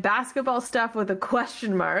Showtime, basketball stuff with a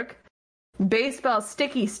question mark, baseball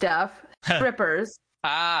sticky stuff, strippers.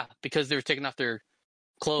 Because they were taking off their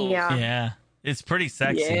clothes. Yeah. Yeah, it's pretty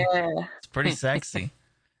sexy. Yeah. It's pretty sexy.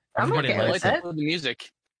 I'm Everybody okay I with likes like it. it. the music.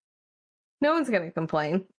 No one's going to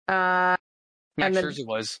complain. Max And then- Scherzer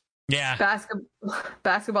was. Yeah,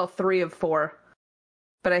 Basketball 3 of 4.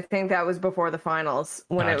 But I think that was before the finals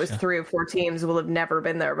when it was Gotcha. 3 of 4 teams will have never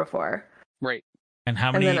been there before. Right. and how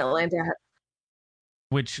And many? then Atlanta,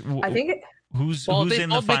 I I think who's Well, who's they in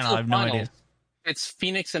the both made to final? I the have no finals. idea. It's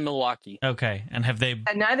Phoenix and Milwaukee. Okay, and have they?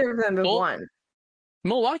 and neither of them have Oh. won.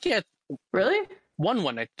 Milwaukee had Really? won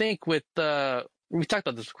one, I think, with we talked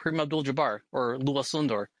about this, Kareem Abdul-Jabbar or Lua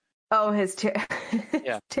Sundor. Oh, his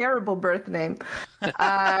Yeah. terrible birth name.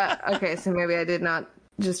 Okay, so maybe I did not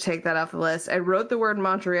just take that off the list. I wrote the word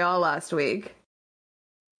Montreal last week.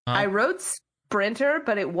 Oh. I wrote sprinter,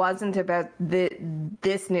 but it wasn't about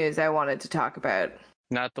this news I wanted to talk about.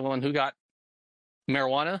 Not the one who got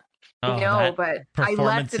marijuana. Oh, no, that but I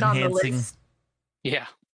left it on the performance-enhancing- list. Yeah.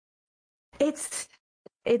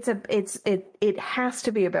 It has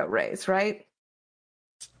to be about race, right?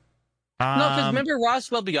 No, because Um, remember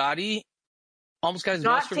Roswell Bugatti almost got his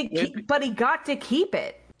Got master to keep, but he got to keep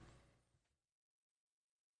it.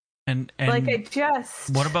 and Like I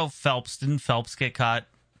just what about Phelps? Didn't Phelps get caught?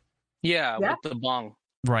 Yeah, Yeah. with the bong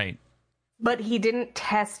Right. but he didn't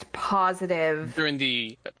test positive during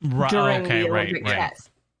the Right. during okay. the Right. Olympic Right.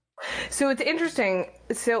 test. So it's interesting.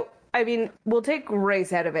 So I mean, we'll take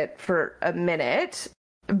race out of it for a minute.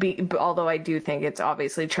 Although I do think it's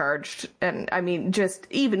obviously charged, and I mean, just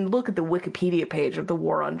even look at the Wikipedia page of the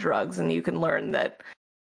war on drugs, and you can learn that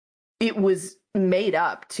it was made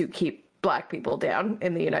up to keep Black people down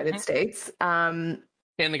in the United Mhm. States. and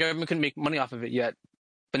the government couldn't make money off of it yet.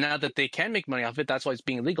 But now that they can make money off of it, that's why it's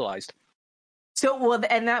being legalized. So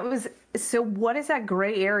what is that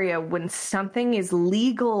gray area when something is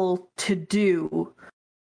legal to do,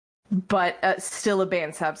 but still a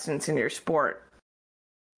banned substance in your sport?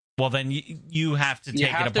 Well, then you have to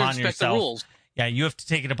take it upon respect yourself. the rules. Yeah, you have to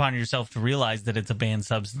take it upon yourself to realize that it's a banned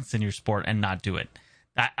substance in your sport and not do it.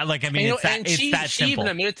 It's that she simple. even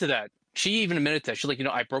admitted to that. She's like,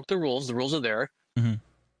 I broke the rules. The rules are there. Mm-hmm.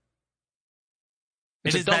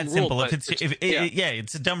 It is that simple.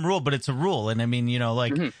 It's a dumb rule, but it's a rule. And I mean,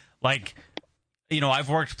 I've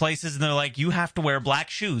worked places and they're like, you have to wear black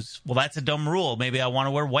shoes. Well, that's a dumb rule. Maybe I want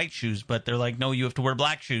to wear white shoes, but they're like, no, you have to wear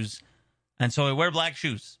black shoes. And so I wear black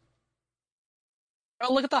shoes.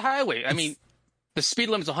 Oh, look at the highway. I mean, the speed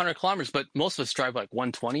limit's 100 kilometers, but most of us drive like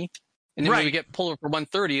 120. And then when we get pulled over for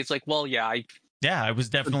 130, it's like, well, yeah. I was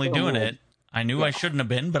definitely doing it. I knew I shouldn't have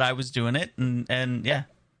been, but I was doing it. And yeah.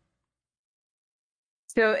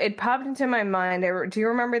 So it popped into my mind. Do you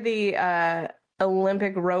remember the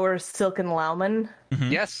Olympic rower Silken Laumann?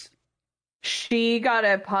 Mm-hmm. Yes. She got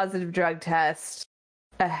a positive drug test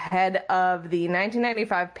ahead of the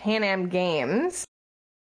 1995 Pan Am Games.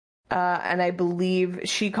 And I believe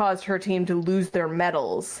she caused her team to lose their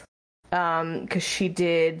medals because she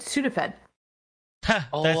did Sudafed.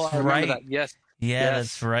 That's right. That. Yes. Yeah,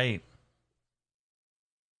 that's right.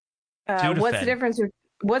 What's the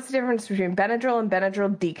difference between Benadryl and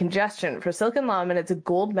Benadryl decongestion? For Silken Laumann, it's a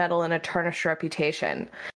gold medal and a tarnished reputation.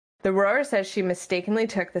 The rower says she mistakenly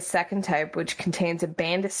took the second type, which contains a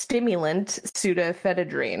banned stimulant,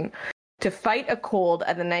 pseudoephedrine, to fight a cold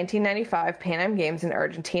at the 1995 Pan Am Games in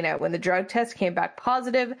Argentina. When the drug test came back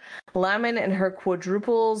positive, Laumann and her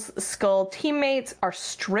quadruples skull teammates are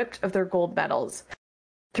stripped of their gold medals.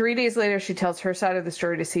 3 days later, she tells her side of the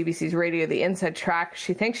story to CBC's Radio The Inside Track.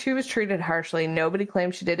 She thinks she was treated harshly. Nobody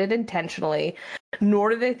claims she did it intentionally,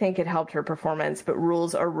 nor do they think it helped her performance, but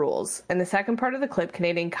rules are rules. In the second part of the clip,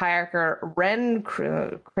 Canadian kayaker Ren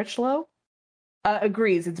Critchlow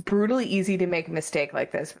agrees it's brutally easy to make a mistake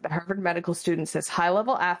like this. The Harvard medical student says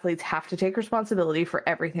high-level athletes have to take responsibility for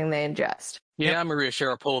everything they ingest. Yeah, Maria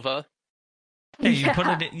Sharapova. Hey,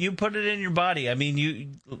 you put it in your body. I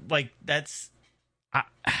mean,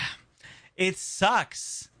 it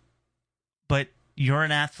sucks, but you're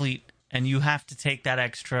an athlete and you have to take that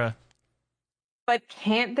extra. But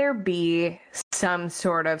can't there be some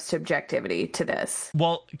sort of subjectivity to this?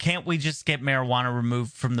 Well, can't we just get marijuana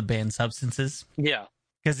removed from the banned substances? Yeah.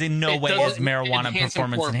 Because in no way is marijuana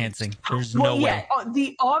performance enhancing. There's no way.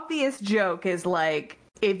 The obvious joke is like,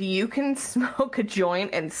 if you can smoke a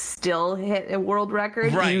joint and still hit a world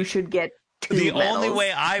record, you should get the only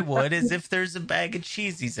way I would is if there's a bag of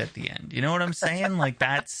cheesies at the end. You know what I'm saying? Like,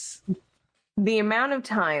 that's the amount of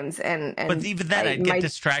times but even then I'd get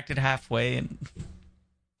distracted halfway and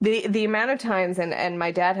the amount of times and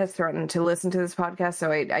my dad has threatened to listen to this podcast,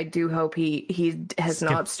 so I do hope he has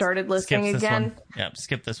not started listening again.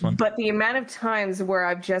 Skip this one. But the amount of times where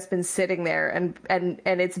I've just been sitting there and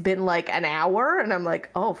it's been like an hour and I'm like,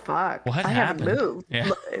 oh fuck, what I happened? haven't moved.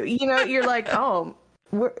 Yeah. You're like, oh,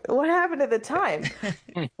 what happened at the time?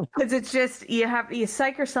 Because it's just you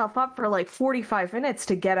psych yourself up for like 45 minutes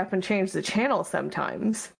to get up and change the channel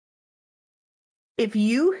sometimes. If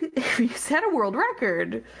you set a world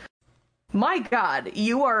record, my God,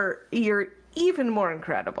 you're even more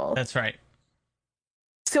incredible. That's right.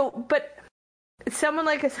 So, but someone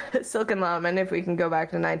like a Silken Laumann, if we can go back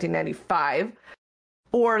to 1995,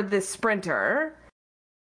 or the sprinter,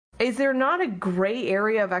 is there not a gray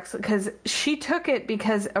area of excellence? Because she took it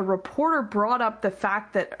because a reporter brought up the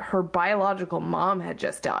fact that her biological mom had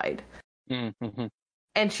just died. Mm-hmm.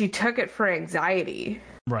 And she took it for anxiety.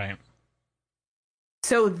 Right.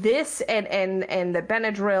 So this and the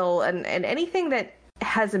Benadryl and anything that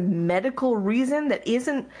has a medical reason that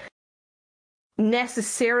isn't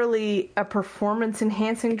necessarily a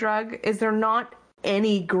performance-enhancing drug, is there not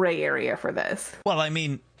any gray area for this? Well, I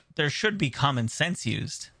mean, there should be common sense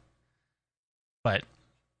used. But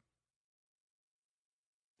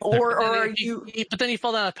but then you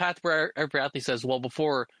fall down a path where every athlete says, well,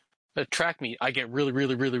 before a track meet, I get really,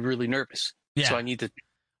 really, really, really nervous. Yeah. So I need to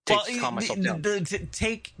calm myself down.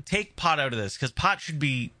 Take pot out of this, because pot should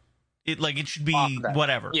be it should be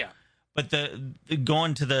whatever. Yeah. But the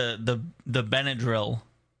going to the Benadryl.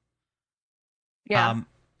 Yeah.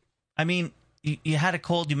 I mean, you had a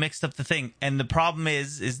cold, you mixed up the thing, and the problem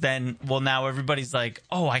is then, well, now everybody's like,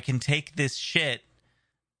 oh, I can take this shit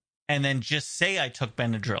and then just say I took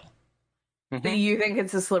Benadryl. Mm-hmm. You think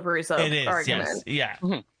it's a slippery slope argument? Yes, yeah.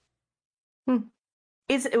 Mm-hmm.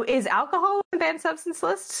 Is alcohol on the banned substance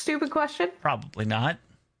list? Stupid question. Probably not.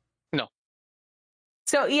 No.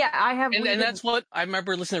 So yeah, I have, and that's what I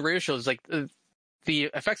remember listening to radio shows. Like the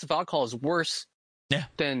effects of alcohol is worse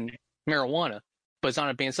than marijuana, but it's not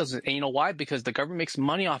a banned substance. And you know why? Because the government makes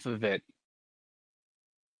money off of it.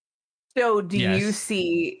 So do you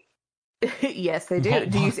see? Yes, they do.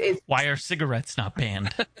 Do you? Why are cigarettes not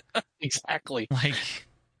banned? Exactly. Like,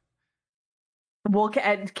 well,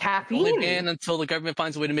 and caffeine. Only banned until the government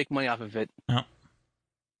finds a way to make money off of it. no.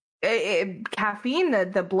 Caffeine,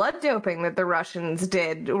 the blood doping that the Russians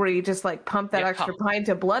did, where you just like pump that extra pint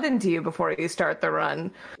of blood into you before you start the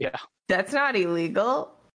run. Yeah, that's not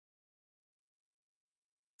illegal.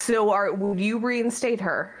 So, would you reinstate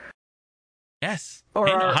her? Yes. Or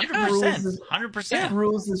 100%. 100%.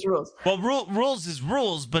 Rules is rules. Well, rules is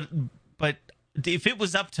rules, but if it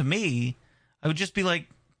was up to me, I would just be like,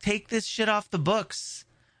 take this shit off the books.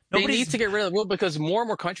 They need to get rid of the rule because more and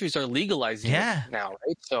more countries are legalizing it now,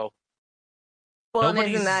 right? So, well,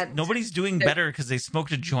 nobody's doing better because they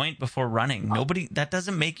smoked a joint before running. That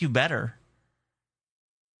doesn't make you better.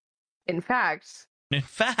 In fact,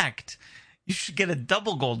 you should get a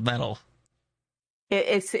double gold medal.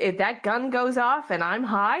 If that gun goes off and I'm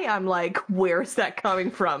high, I'm like, where's that coming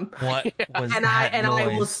from? What was and that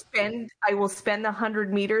noise? I will spend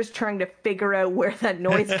 100 meters trying to figure out where that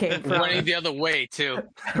noise came from. Running the other way too,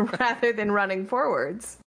 rather than running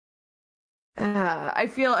forwards. I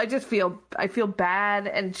feel bad,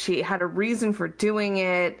 and she had a reason for doing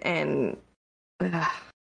it, and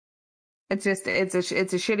it's a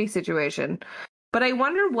shitty situation. But I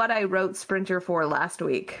wonder what I wrote Sprinter for last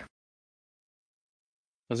week.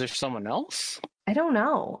 Was there someone else? I don't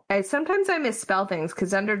know. Sometimes I misspell things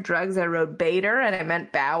because under drugs I wrote Bader and I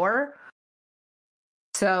meant Bauer.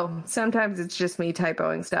 So sometimes it's just me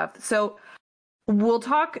typoing stuff. So we'll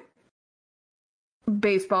talk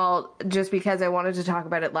baseball just because I wanted to talk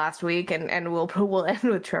about it last week, and we'll end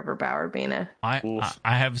with Trevor Bauer being a. I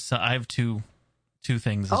have two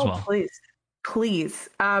things as well. Please.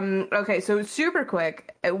 Okay, so super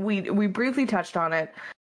quick. We briefly touched on it,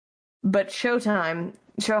 but Shohei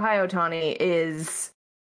Ohtani is,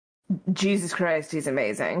 Jesus Christ, he's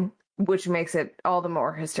amazing, which makes it all the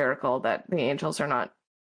more hysterical that the Angels are not.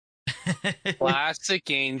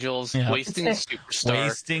 Classic Angels, wasting a superstar.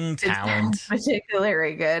 Wasting talent. It's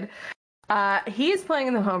particularly good. He is playing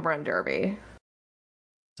in the Home Run Derby.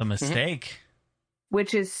 It's a mistake.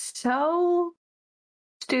 Which is so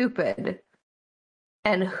stupid.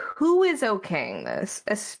 And who is okaying this?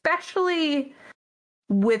 Especially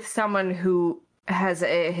with someone who has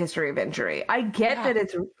a history of injury. I get that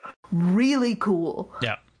it's really cool.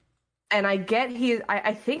 Yeah. And I get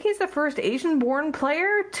I think he's the first Asian-born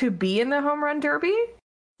player to be in the Home Run Derby.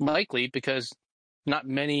 Likely, because not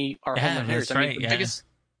many are home run hitters. Right, the biggest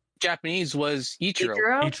Japanese was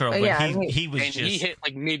Ichiro. But he was he hit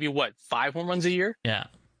like maybe 5 home runs a year? Yeah.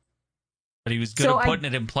 But he was good at putting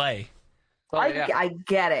it in play. I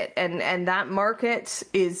get it, and that market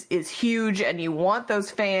is huge, and you want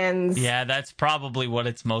those fans. Yeah, that's probably what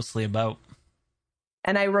it's mostly about.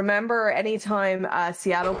 And I remember anytime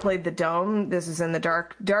Seattle played the Dome, this was in the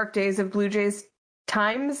dark days of Blue Jays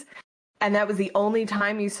times, and that was the only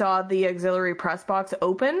time you saw the auxiliary press box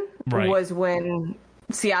open, was when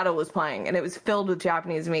Seattle was playing, and it was filled with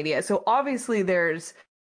Japanese media. So obviously there's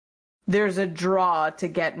a draw to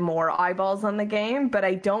get more eyeballs on the game, but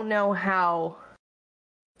I don't know how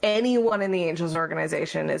anyone in the Angels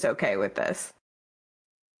organization is okay with this.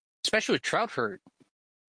 Especially with Trout hurt.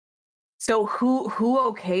 So who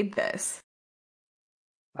okayed this?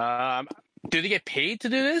 Do they get paid to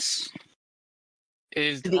do this?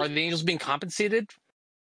 Are the Angels being compensated?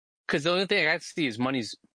 Because the only thing I have to see is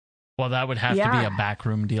money's. Well, that would have to be a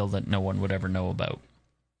backroom deal that no one would ever know about.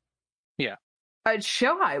 Yeah.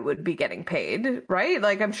 Shohei would be getting paid, right?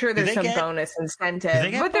 Like, I'm sure there's some bonus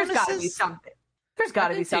incentive, but there's got to be something. There's got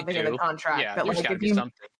to be something in the contract. Yeah, that, there's like, got to be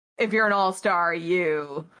something. If you're an all-star,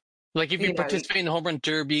 like if you participate in the home run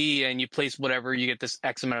derby and you place whatever, you get this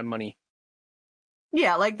X amount of money.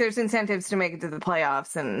 Yeah, like there's incentives to make it to the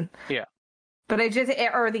playoffs, and But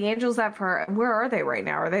are the Angels that far? Where are they right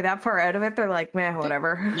now? Are they that far out of it? They're like, meh,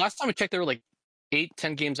 whatever. Last time I checked, they were like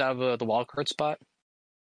 8-10 games out of the wild card spot.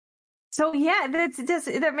 So yeah,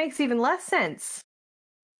 that makes even less sense.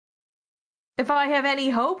 If I have any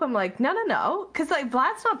hope, I'm like, no, because like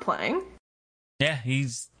Vlad's not playing. Yeah,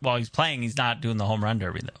 he's playing. He's not doing the home run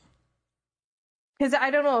derby though. Because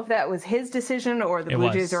I don't know if that was his decision or the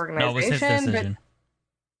Blue Jays organization. No, it was his decision.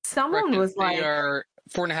 But someone was like, they are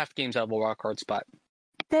 4.5 games out of a wild card spot.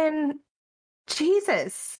 Then,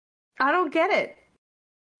 Jesus, I don't get it.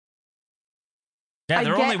 Yeah,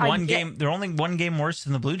 they're only one game worse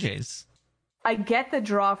than the Blue Jays. I get the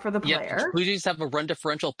draw for the player. Yeah, the Blue Jays have a run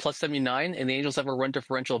differential of +79, and the Angels have a run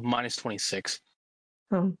differential of -26.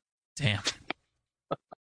 Damn.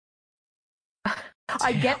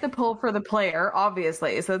 I get the pull for the player,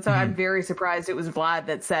 obviously. So that's why I'm very surprised it was Vlad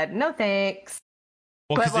that said, no thanks.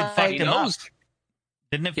 Well, because But, it fucked He him up. knows.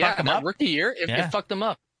 Didn't it Yeah, fuck him that up? rookie year, it fucked him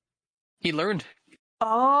up. He learned.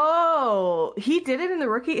 Oh, he did it in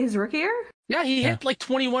his rookie year? Yeah, he hit like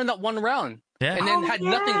 21 in that one round. Yeah. And then Oh, had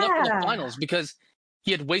nothing left in yeah. the finals because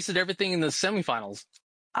he had wasted everything in the semifinals.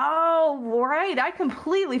 Oh, right. I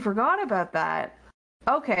completely forgot about that.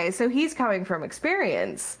 Okay, so he's coming from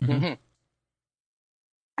experience. Mhm.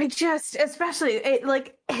 I just, especially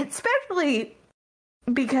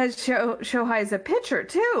because Shohei's a pitcher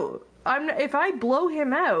too. If I blow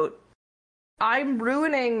him out, I'm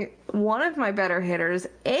ruining one of my better hitters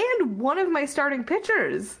and one of my starting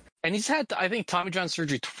pitchers. And he's had, I think, Tommy John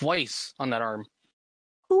surgery twice on that arm.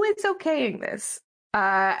 Who is okaying this?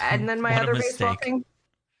 And then my What a other baseball mistake. thing.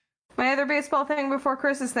 My other baseball thing before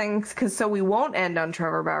Chris's thing, because so we won't end on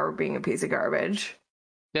Trevor Bauer being a piece of garbage.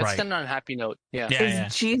 That's Right. ended on a happy note. Yeah. Yeah.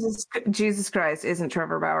 Jesus Christ, isn't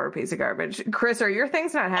Trevor Bauer a piece of garbage? Chris, are your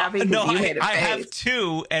things not happy? 'Cause No, you made a I have face.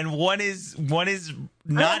 two, and one is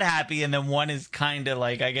not happy, and then one is kind of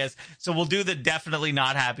like, I guess. So we'll do the definitely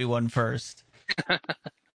not happy one first.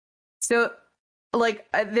 So, like,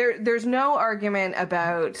 there's no argument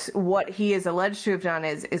about what he is alleged to have done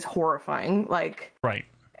is horrifying. Like, Right.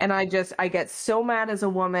 and I get so mad as a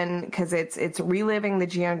woman because it's reliving the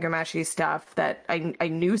Gian Gameshi stuff that I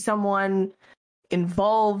knew someone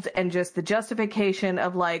involved, and just the justification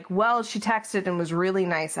of like, well, she texted and was really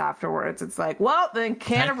nice afterwards. It's like, well, then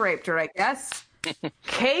can't have raped her, I guess.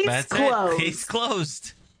 Case That's closed. it. Case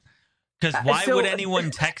closed. Because why so- would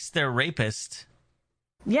anyone text their rapist?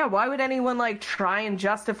 Yeah, why would anyone like try and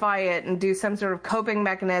justify it and do some sort of coping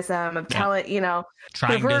mechanism of telling, but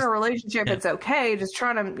Trying if we're in a to. relationship, it's okay. Just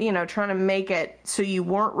trying to make it so you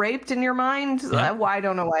weren't raped in your mind. Yeah. Well, I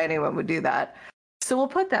don't know why anyone would do that. So we'll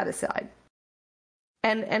put that aside.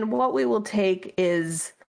 And what we will take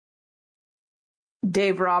is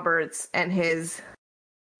Dave Roberts and his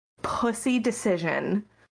pussy decision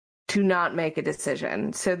to not make a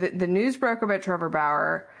decision. So the news broke about Trevor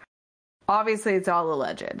Bauer. Obviously, it's all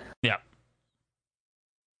alleged. Yeah.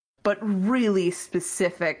 But really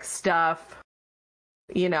specific stuff,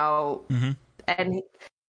 Mhm. and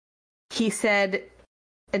he said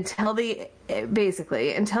until the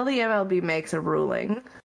MLB makes a ruling,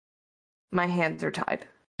 my hands are tied.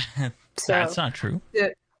 So That's not true.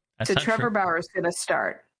 so That's so not Trevor true. Bauer is going to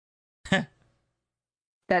start.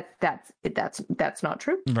 That's not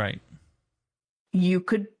true. Right. You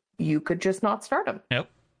could just not start him. Yep.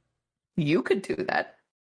 You could do that.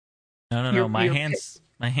 No. My you're- hands.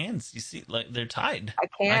 You see, like they're tied. I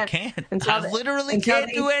can't. I can't. until I the- literally until can't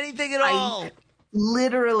the- do anything at all.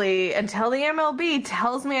 Literally, until the MLB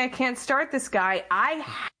tells me I can't start this guy, I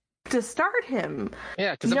have to start him.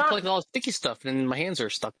 Yeah, because I'm Not- collecting all the sticky stuff and my hands are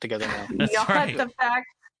stuck together now. That's Not right. the fact.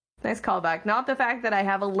 Nice callback. Not the fact that I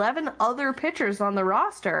have 11 other pitchers on the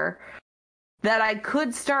roster that I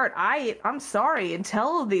could start. I'm sorry,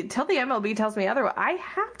 until the MLB tells me otherwise, I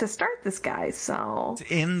have to start this guy. So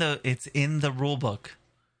It's in the rule book.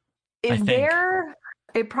 is think. there?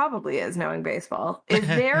 It probably is, knowing baseball. Is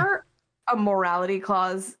there a morality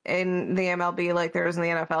clause in the MLB like there is in the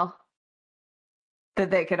NFL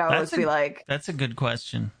that they could always That's a- be like, That's a good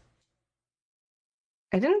question.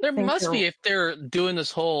 I didn't. There think must there- be if they're doing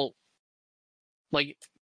this whole, like,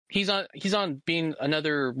 he's on being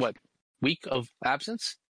another week of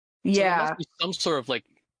absence. So there Yeah. must be some sort of like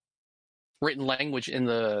written language in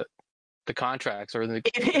the contracts or in the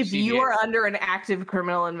If you CBA. are under an active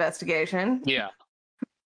criminal investigation. Yeah.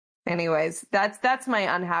 Anyways, that's my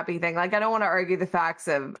unhappy thing. Like, I don't want to argue the facts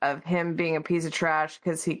of him being a piece of trash,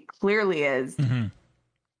 because he clearly is. Hmm.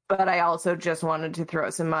 But I also just wanted to throw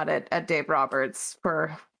some mud at Dave Roberts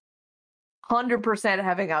for 100%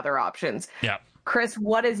 having other options. Yeah. Chris,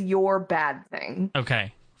 what is your bad thing?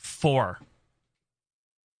 Okay. 4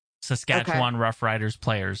 Saskatchewan Roughriders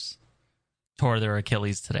players tore their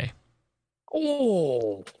Achilles today.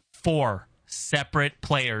 Oh. 4 separate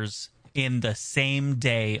players in the same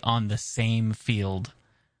day on the same field.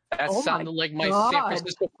 That Oh my sounded like my God. San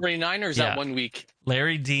Francisco 49ers Yeah. that one week.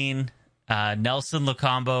 Larry Dean, Nelson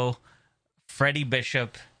Locombo, Freddie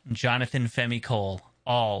Bishop, Jonathan Femi Cole,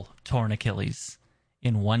 all torn Achilles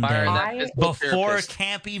in one Fire day. that physical Before therapist.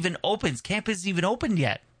 camp even opens. Camp isn't even opened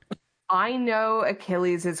yet. I know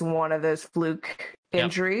Achilles is one of those fluke Yep.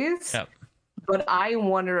 injuries, Yep. but I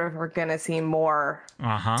wonder if we're going to see more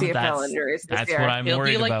Uh-huh. CFL injuries this That's year. what I'm It'll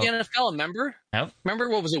worried be like about. the NFL, remember? Yep. Remember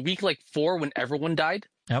what was it, week like 4 when everyone died?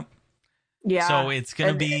 Yep. Yeah. So it's gonna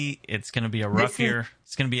And- be a rough This is- year.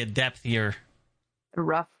 It's gonna be a depth year.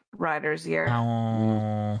 rough Riders year.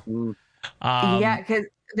 Oh. Mm. Yeah, because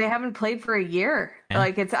they haven't played for a year. Yeah.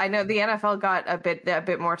 Like I know the NFL got a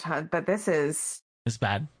bit more time, but this is It's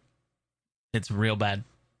bad. It's real bad.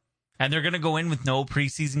 And they're gonna go in with no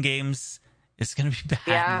preseason games. It's gonna be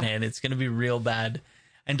bad, man. It's gonna be real bad.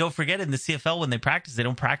 And don't forget, in the CFL, when they practice, they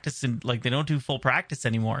don't practice they don't do full practice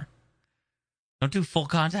anymore. Don't do full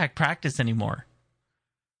contact practice anymore.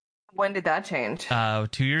 when did that change?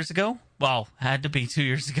 2 years ago? Well, had to be 2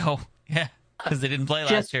 years ago. Yeah, because they didn't play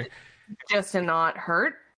last year. Just to not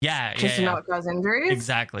hurt? Yeah, Just to not cause injuries?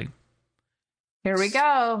 Exactly. Here we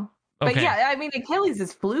go. But Okay. yeah, I mean, Achilles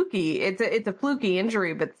is fluky. It's a fluky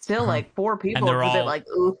injury, but still, like 4 people. they're It's a bit all- like,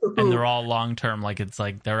 ooh. And they're all long term. Like it's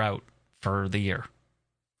like they're out for the year.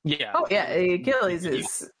 Yeah. Oh yeah, Achilles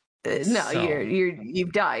is no. So-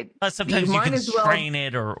 You've died. Sometimes You you might can as well- strain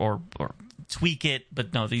it or tweak it,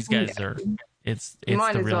 but no, these guys are. It's You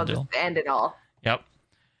might the as real well deal. just end it all. Yep.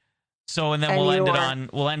 So and then And we'll end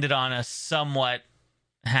you're- it on a somewhat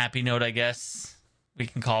happy note, I guess we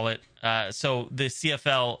can call it. So the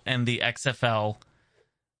CFL and the XFL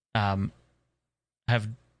have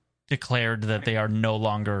declared that they are no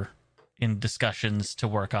longer in discussions to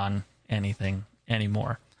work on anything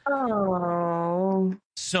anymore. Oh.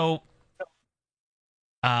 So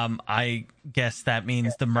I guess that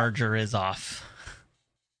means the merger is off.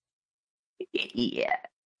 Yeah.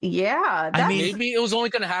 Yeah. I mean- Maybe it was only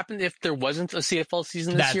going to happen if there wasn't a CFL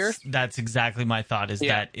season this year. That's exactly my thought, is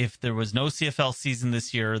Yeah. that if there was no CFL season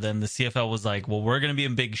this year, then the CFL was like, well, we're going to be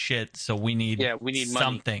in big shit, so we need We need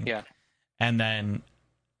something. money. Yeah. And then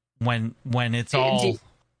when it's all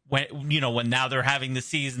when now they're having the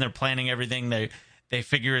season, they're planning everything, they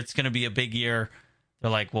figure it's going to be a big year.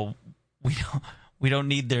 They're like, well, we don't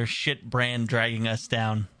need their shit brand dragging us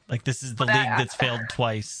down. Like, this is the league that's failed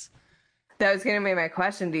twice. That was going to be my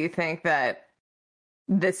question. Do you think that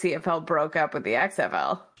the CFL broke up with the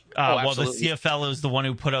XFL? Well, the absolutely. CFL is the one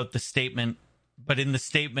who put out the statement, but in the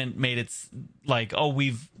statement made it like, oh,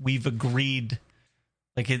 we've agreed,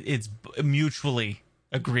 like it's mutually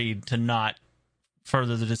agreed to not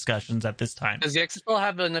further the discussions at this time. Does the XFL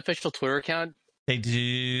have an official Twitter account? They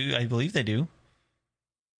do, I believe they do.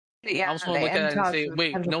 Yeah, I just want to look at it and say,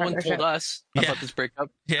 wait, no one told us about this breakup.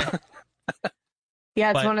 Yeah.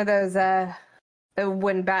 Yeah, it's But- one of those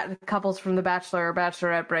when couples from The Bachelor or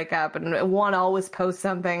Bachelorette break up, and one always posts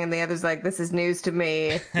something, and the other's like, "This is news to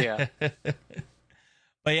me." Yeah.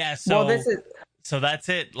 But yeah, so Well, this is so that's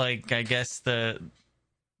it. Like, I guess the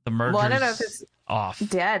merger's Well, I don't know if it's off.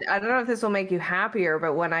 dead. I don't know if this will make you happier,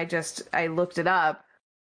 but when I looked it up,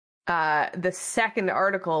 the second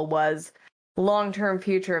article was long-term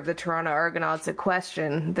future of the Toronto Argonauts, a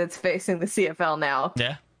question that's facing the CFL now.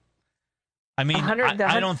 Yeah. I mean, 100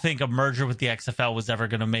 I don't think a merger with the XFL was ever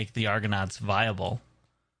going to make the Argonauts viable.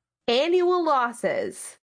 Annual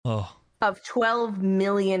losses Oh, of $12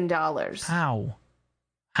 million.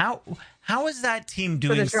 how is that team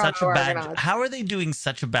doing the such a Toronto bad? Argonauts. How are they doing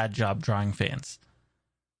such a bad job drawing fans?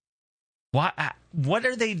 What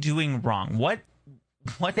are they doing wrong? What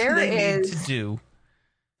do There they need to is- do?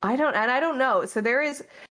 I don't know. So there's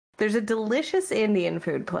a delicious Indian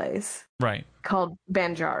food place Right. called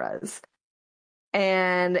Banjara's.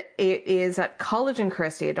 And it is at College and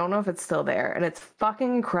Christie. I don't know if it's still there. And it's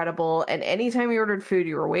fucking incredible. And anytime you ordered food,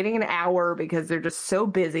 you were waiting an hour because they're just so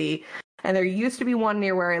busy. And there used to be one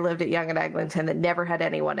near where I lived at Yonge and Eglinton that never had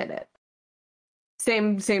anyone in it.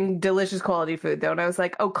 Same delicious quality food though. And I was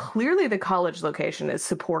like, oh, clearly the college location is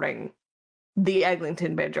supporting the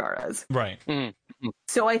Eglinton Banjara's. Right.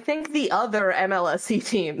 So I think the other MLSC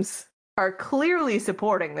teams are clearly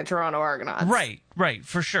supporting the Toronto Argonauts. Right,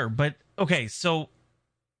 for sure. But okay, so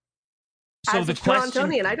As the a question,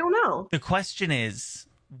 Torontonian, I don't know. the question is,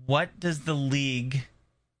 what does the league?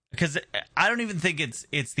 Because I don't even think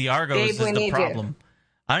it's the Argos Dave, is we the need you. problem.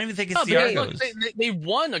 I don't even think it's No, the but look, Argos. they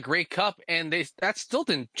won a Grey Cup, and that still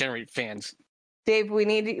didn't generate fans. Dave, we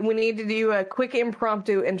need to do a quick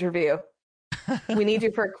impromptu interview. We need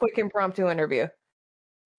you for a quick impromptu interview.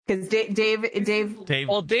 Because Dave,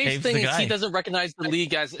 Well, Dave's thing the is guy. he doesn't recognize the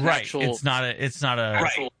league as an Right. actual. It's not a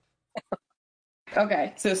actual-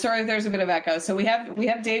 Okay, so sorry if there's a bit of echo. So we have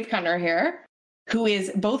Dave Cunner here, who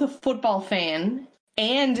is both a football fan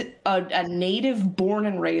and a native born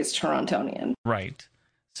and raised Torontonian. right.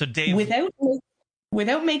 So Dave,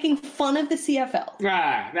 Without making fun of the CFL.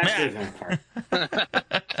 That's the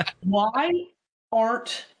part. Why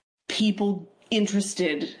aren't people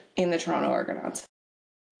interested in the Toronto Argonauts?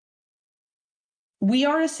 We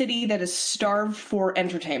are a city that is starved for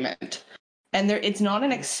entertainment, and it's not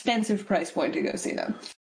an expensive price point to go see them.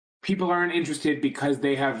 people aren't interested because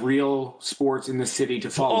they have real sports in the city to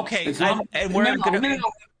follow. Okay, It's not, and we're gonna.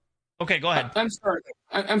 Okay, go ahead. I'm sorry.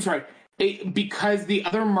 I'm sorry. Because the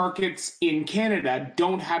other markets in Canada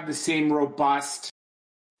don't have the same robust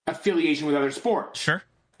affiliation with other sports. Sure.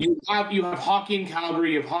 You have hockey in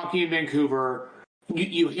Calgary, you have hockey in Vancouver,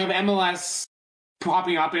 you have MLS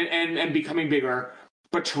popping up and becoming bigger,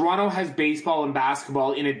 but Toronto has baseball and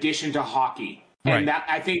basketball in addition to hockey. And Right. that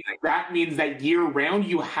I think that means that year round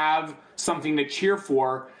you have something to cheer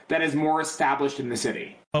for that is more established in the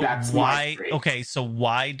city. But That's why? my Okay, so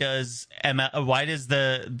why does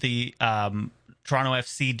the Toronto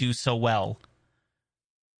FC do so well?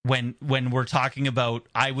 When we're talking about,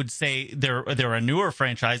 I would say they're a newer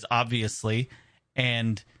franchise, obviously,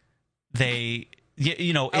 and they, I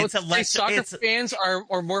would it's a say less soccer fans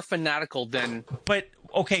are more fanatical than. But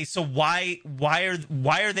okay, so why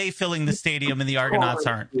are they filling the stadium and the Argonauts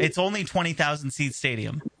aren't? It's only 20,000 seat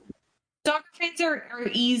stadium. Soccer fans are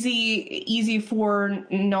easy for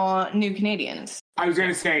not new Canadians. I was going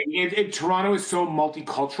to say, Toronto is so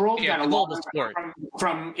multicultural Yeah, that a global lot of sport.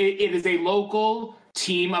 from it is a local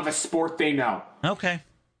team of a sport they know. Okay,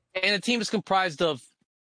 And the team is comprised of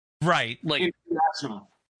right. like International.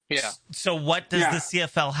 yeah. So what does Yeah. the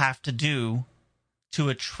CFL have to do to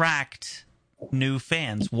attract new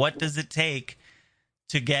fans? What does it take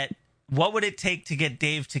to get? What would it take to get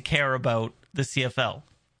Dave to care about the CFL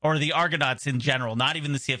or the Argonauts in general? Not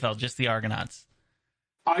even the CFL, just the Argonauts.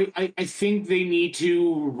 I think they need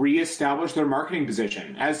to reestablish their marketing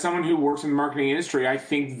position. As someone who works in the marketing industry, I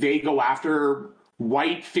think they go after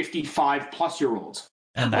white 55-plus-year-olds.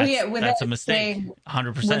 And Oh, that's, yeah, without that's a mistake. saying-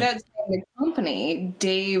 100%. Without saying the company,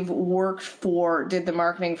 Dave did the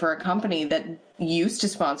marketing for a company that used to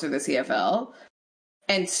sponsor the CFL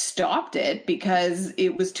and stopped it because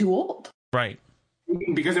it was too old. Right.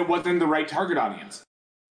 Because it wasn't the right target audience.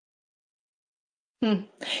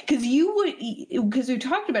 Because we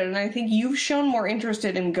talked about it, and I think you've shown more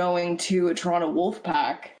interested in going to a Toronto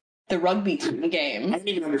Wolfpack, the rugby team I game, don't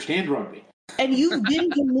even understand rugby. and you've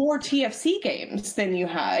been to more TFC games than you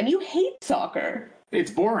have, and you hate soccer.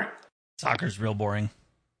 It's boring. Soccer's real boring.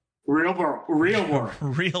 Real boring.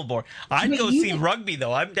 Real boring. I'd But go you- see rugby,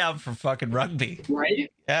 though. I'm down for fucking rugby.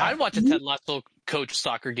 Right? Yeah. I'd watch a Ted Lasso coach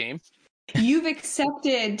soccer game. You've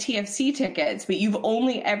accepted TFC tickets, but you've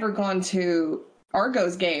only ever gone to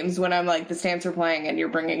Argos games when I'm like, the Stamps are playing and you're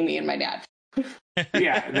bringing me and my dad.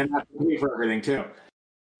 Yeah, and then have to pay for everything,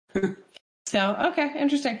 too. So, okay,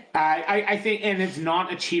 interesting. I think, and it's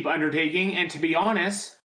not a cheap undertaking. And to be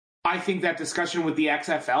honest, I think that discussion with the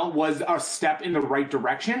XFL was a step in the right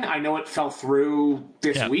direction. I know it fell through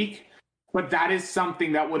this week, but that is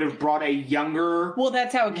something that would have brought a younger, Well,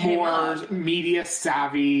 that's how it came more up. media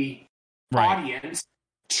savvy audience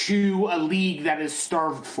to a league that is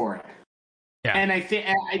starved for it. Yeah. And I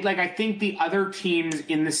think the other teams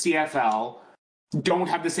in the CFL don't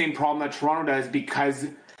have the same problem that Toronto does because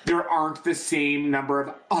there aren't the same number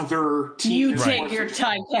of other teams. You in take sports. your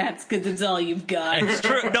Ticats because it's all you've got. It's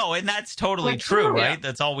true. No, and that's totally That's true, true. right? Yeah.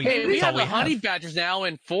 That's all we. Hey, we that's have all the we Honey have. Badgers now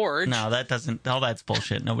in Forge. No, that doesn't. All that's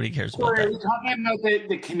bullshit. Nobody cares about Sorry, are that. we talking about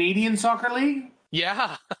the Canadian Soccer League?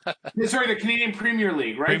 Yeah, Sorry, the Canadian Premier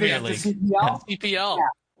League, right? Premier The League. CPL? CPL.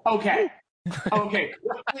 Okay. Okay.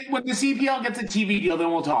 When the CPL gets a TV deal,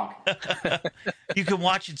 then we'll talk. You can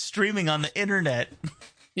watch it streaming on the internet.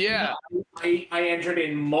 Yeah. I entered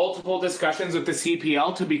in multiple discussions with the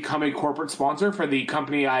CPL to become a corporate sponsor for the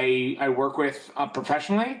company I work with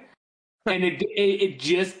professionally. And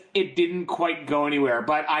it didn't quite go anywhere.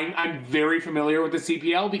 But I'm very familiar with the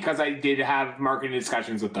CPL because I did have marketing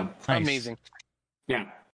discussions with them. Nice. Amazing. Yeah.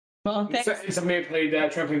 Well, thanks, Somebody I played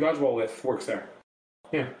trampoline dodgeball with works there.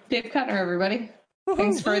 Yeah. Dave Cutner, everybody.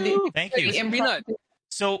 Thanks for the Thank you. improv.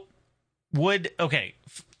 So,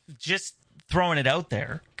 just throwing it out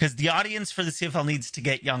there, because the audience for the CFL needs to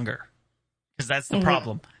get younger, because that's the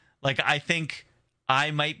problem. Like, I think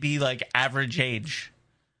I might be like average age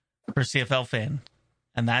for CFL fan,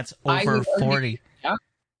 and that's over would argue- 40. yeah.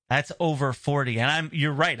 That's over 40, and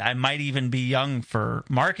you're right. I might even be young for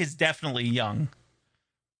Mark is definitely young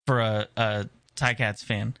for a Ticats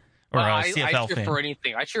fan. Or a I CFL cheer fan. for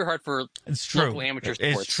anything. I cheer hard for It's true. local amateur It's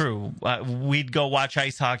sports. true. We'd go watch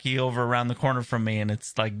ice hockey over around the corner from me, and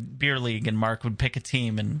it's like beer league, and Mark would pick a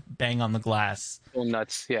team and bang on the glass. Go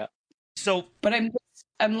nuts. Yeah. So, But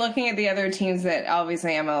I'm looking at the other teams that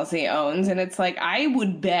obviously MLC owns, and it's like I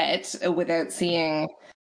would bet, without seeing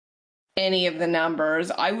any of the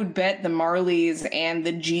numbers, I would bet the Marlies and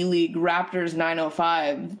the G League Raptors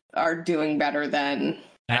 905 are doing better than.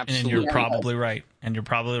 and you're Absolutely. probably right. And you're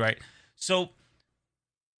probably right. So,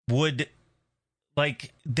 would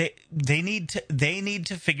like they need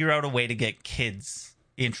to figure out a way to get kids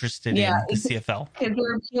interested in the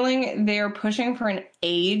CFL. They're pushing for an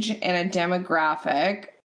age and a demographic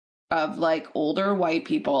of like older white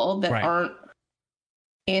people that aren't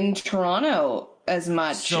in Toronto as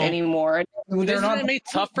much anymore. Isn't it made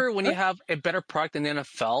tougher when you have a better product in the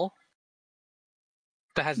NFL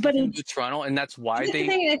that has nothing to do with Toronto, and that's why they...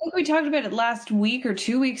 I think we talked about it last week or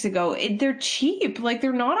 2 weeks ago. They're cheap. Like,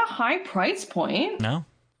 they're not a high price point. No.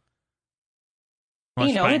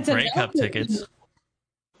 It's Grey Cup tickets.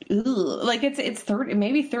 Like, it's 30,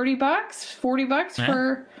 maybe $30, $40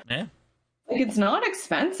 for... Yeah. Like, it's not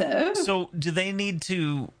expensive. So, do they need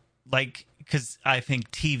to, like... Because I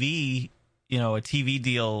think TV, a TV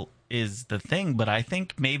deal is the thing, but I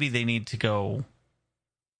think maybe they need to go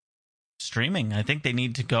streaming. I think they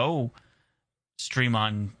need to go stream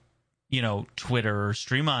on, Twitter, or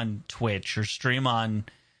stream on Twitch, or stream on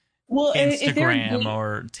Instagram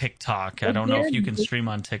or TikTok. I don't know if you can stream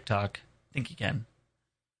on TikTok. I think you can.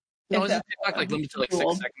 No, isn't TikTok like limited to like 6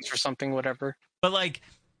 seconds or something, whatever? But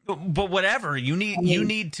whatever. You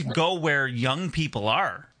need to go where young people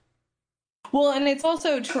are. Well, and it's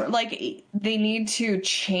also they need to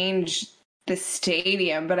change the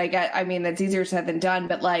stadium, but that's easier said than done.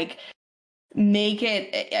 But like, make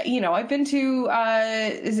it. I've been to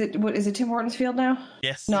is it Tim Hortons Field now?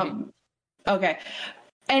 Yes. No. Okay.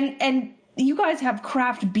 And you guys have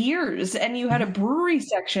craft beers, and you had a brewery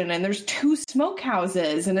section, and there's 2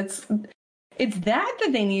 smokehouses, and it's that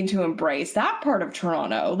they need to embrace, that part of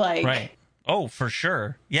Toronto, like. Right. Oh, for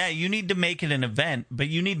sure. Yeah, you need to make it an event, but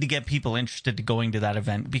you need to get people interested to going to that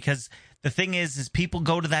event, because the thing is people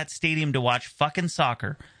go to that stadium to watch fucking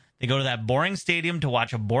soccer. They go to that boring stadium to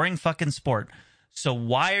watch a boring fucking sport. So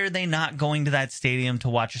why are they not going to that stadium to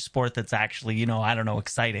watch a sport that's actually,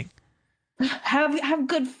 exciting? Have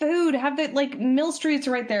good food. Have Mill Street's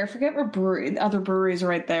right there. Forget where other breweries are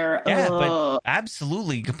right there. Yeah, but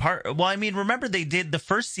absolutely. Well, I mean, remember they did the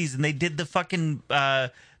first season. They did the fucking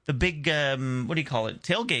the big what do you call it?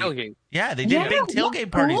 Tailgate. Yeah, they did big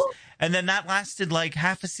tailgate parties, and then that lasted like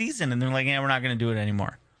half a season, and they're like, "Yeah, we're not going to do it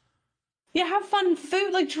anymore." Yeah, have fun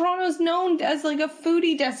food. Like, Toronto's known as like a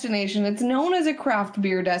foodie destination. It's known as a craft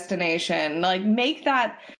beer destination. Like, make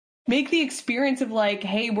the experience of like,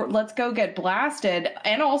 hey, let's go get blasted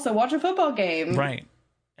and also watch a football game. Right.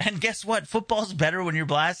 And guess what? Football's better when you're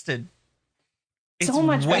blasted. It's so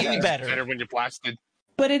much way better. Better when you're blasted.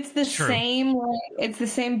 But it's the same. It's the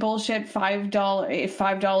same bullshit.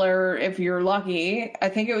 $5 if you're lucky. I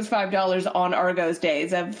think it was $5 on Argos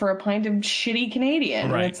days for a pint of shitty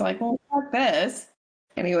Canadian. Right. And it's like, well, fuck this.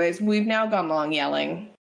 Anyways, we've now gone long yelling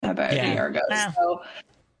about the Argos. So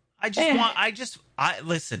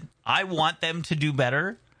listen. I want them to do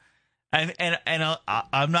better, and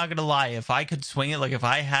I'm not gonna lie. If I could swing it, like if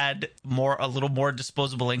I had a little more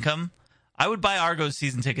disposable income, I would buy Argos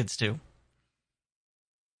season tickets too.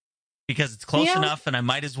 Because it's close enough, and I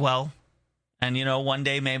might as well. And one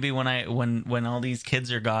day maybe when all these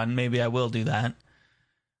kids are gone, maybe I will do that.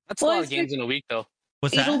 That's a lot of games in a week, though.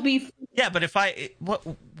 What's that? Yeah, but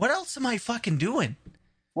what else am I fucking doing?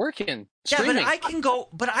 Working. Streaming. Yeah,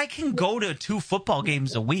 but I can go to 2 football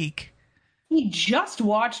games a week. He just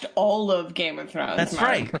watched all of Game of Thrones. That's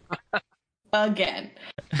right. Again.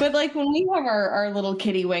 But like, when we have our little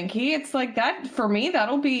kitty Winky, it's like that for me,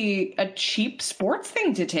 that'll be a cheap sports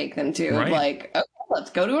thing to take them to. Right. Like, okay, let's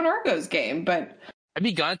go to an Argos game. But have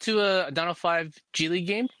you gone to a Down 05 G League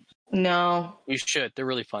game? No. You should. They're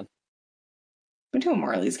really fun. Went to a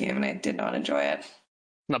Marlies game and I did not enjoy it.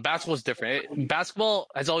 No, basketball's different. Basketball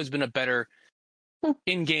has always been a better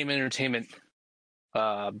in-game entertainment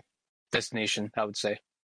destination, I would say.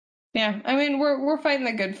 Yeah, I mean, we're fighting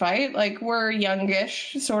the good fight. Like, we're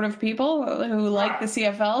youngish sort of people who like the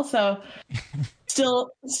CFL, so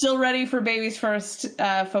still ready for baby's first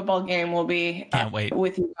football game. Will be Can't wait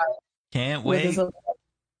with you guys. Can't wait.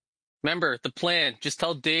 Remember the plan. Just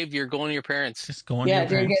tell Dave you're going to your parents. Just going to your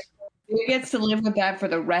parents. He gets to live with that for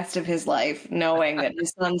the rest of his life, knowing that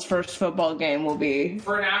his son's first football game will be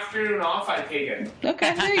for an afternoon off. I take it.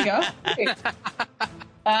 Okay, there you go.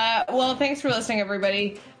 Well, thanks for listening,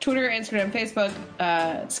 everybody. Twitter, Instagram, Facebook,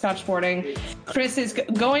 Scotch Sporting. Chris is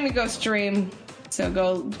going to go stream, so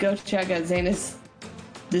go check out Zanus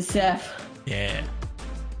the Seth. Yeah.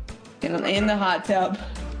 In the hot tub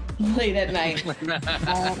late at night.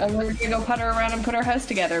 And we're going to go putter around and put our house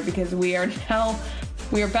together because we are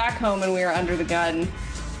back home and we are under the gun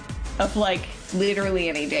of like literally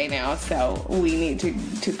any day now. So we need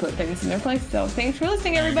to put things in their place. So thanks for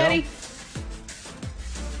listening, everybody.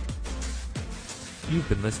 You've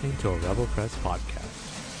been listening to a Rebel Press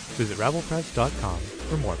podcast. Visit ravelpress.com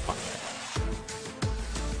for more podcasts.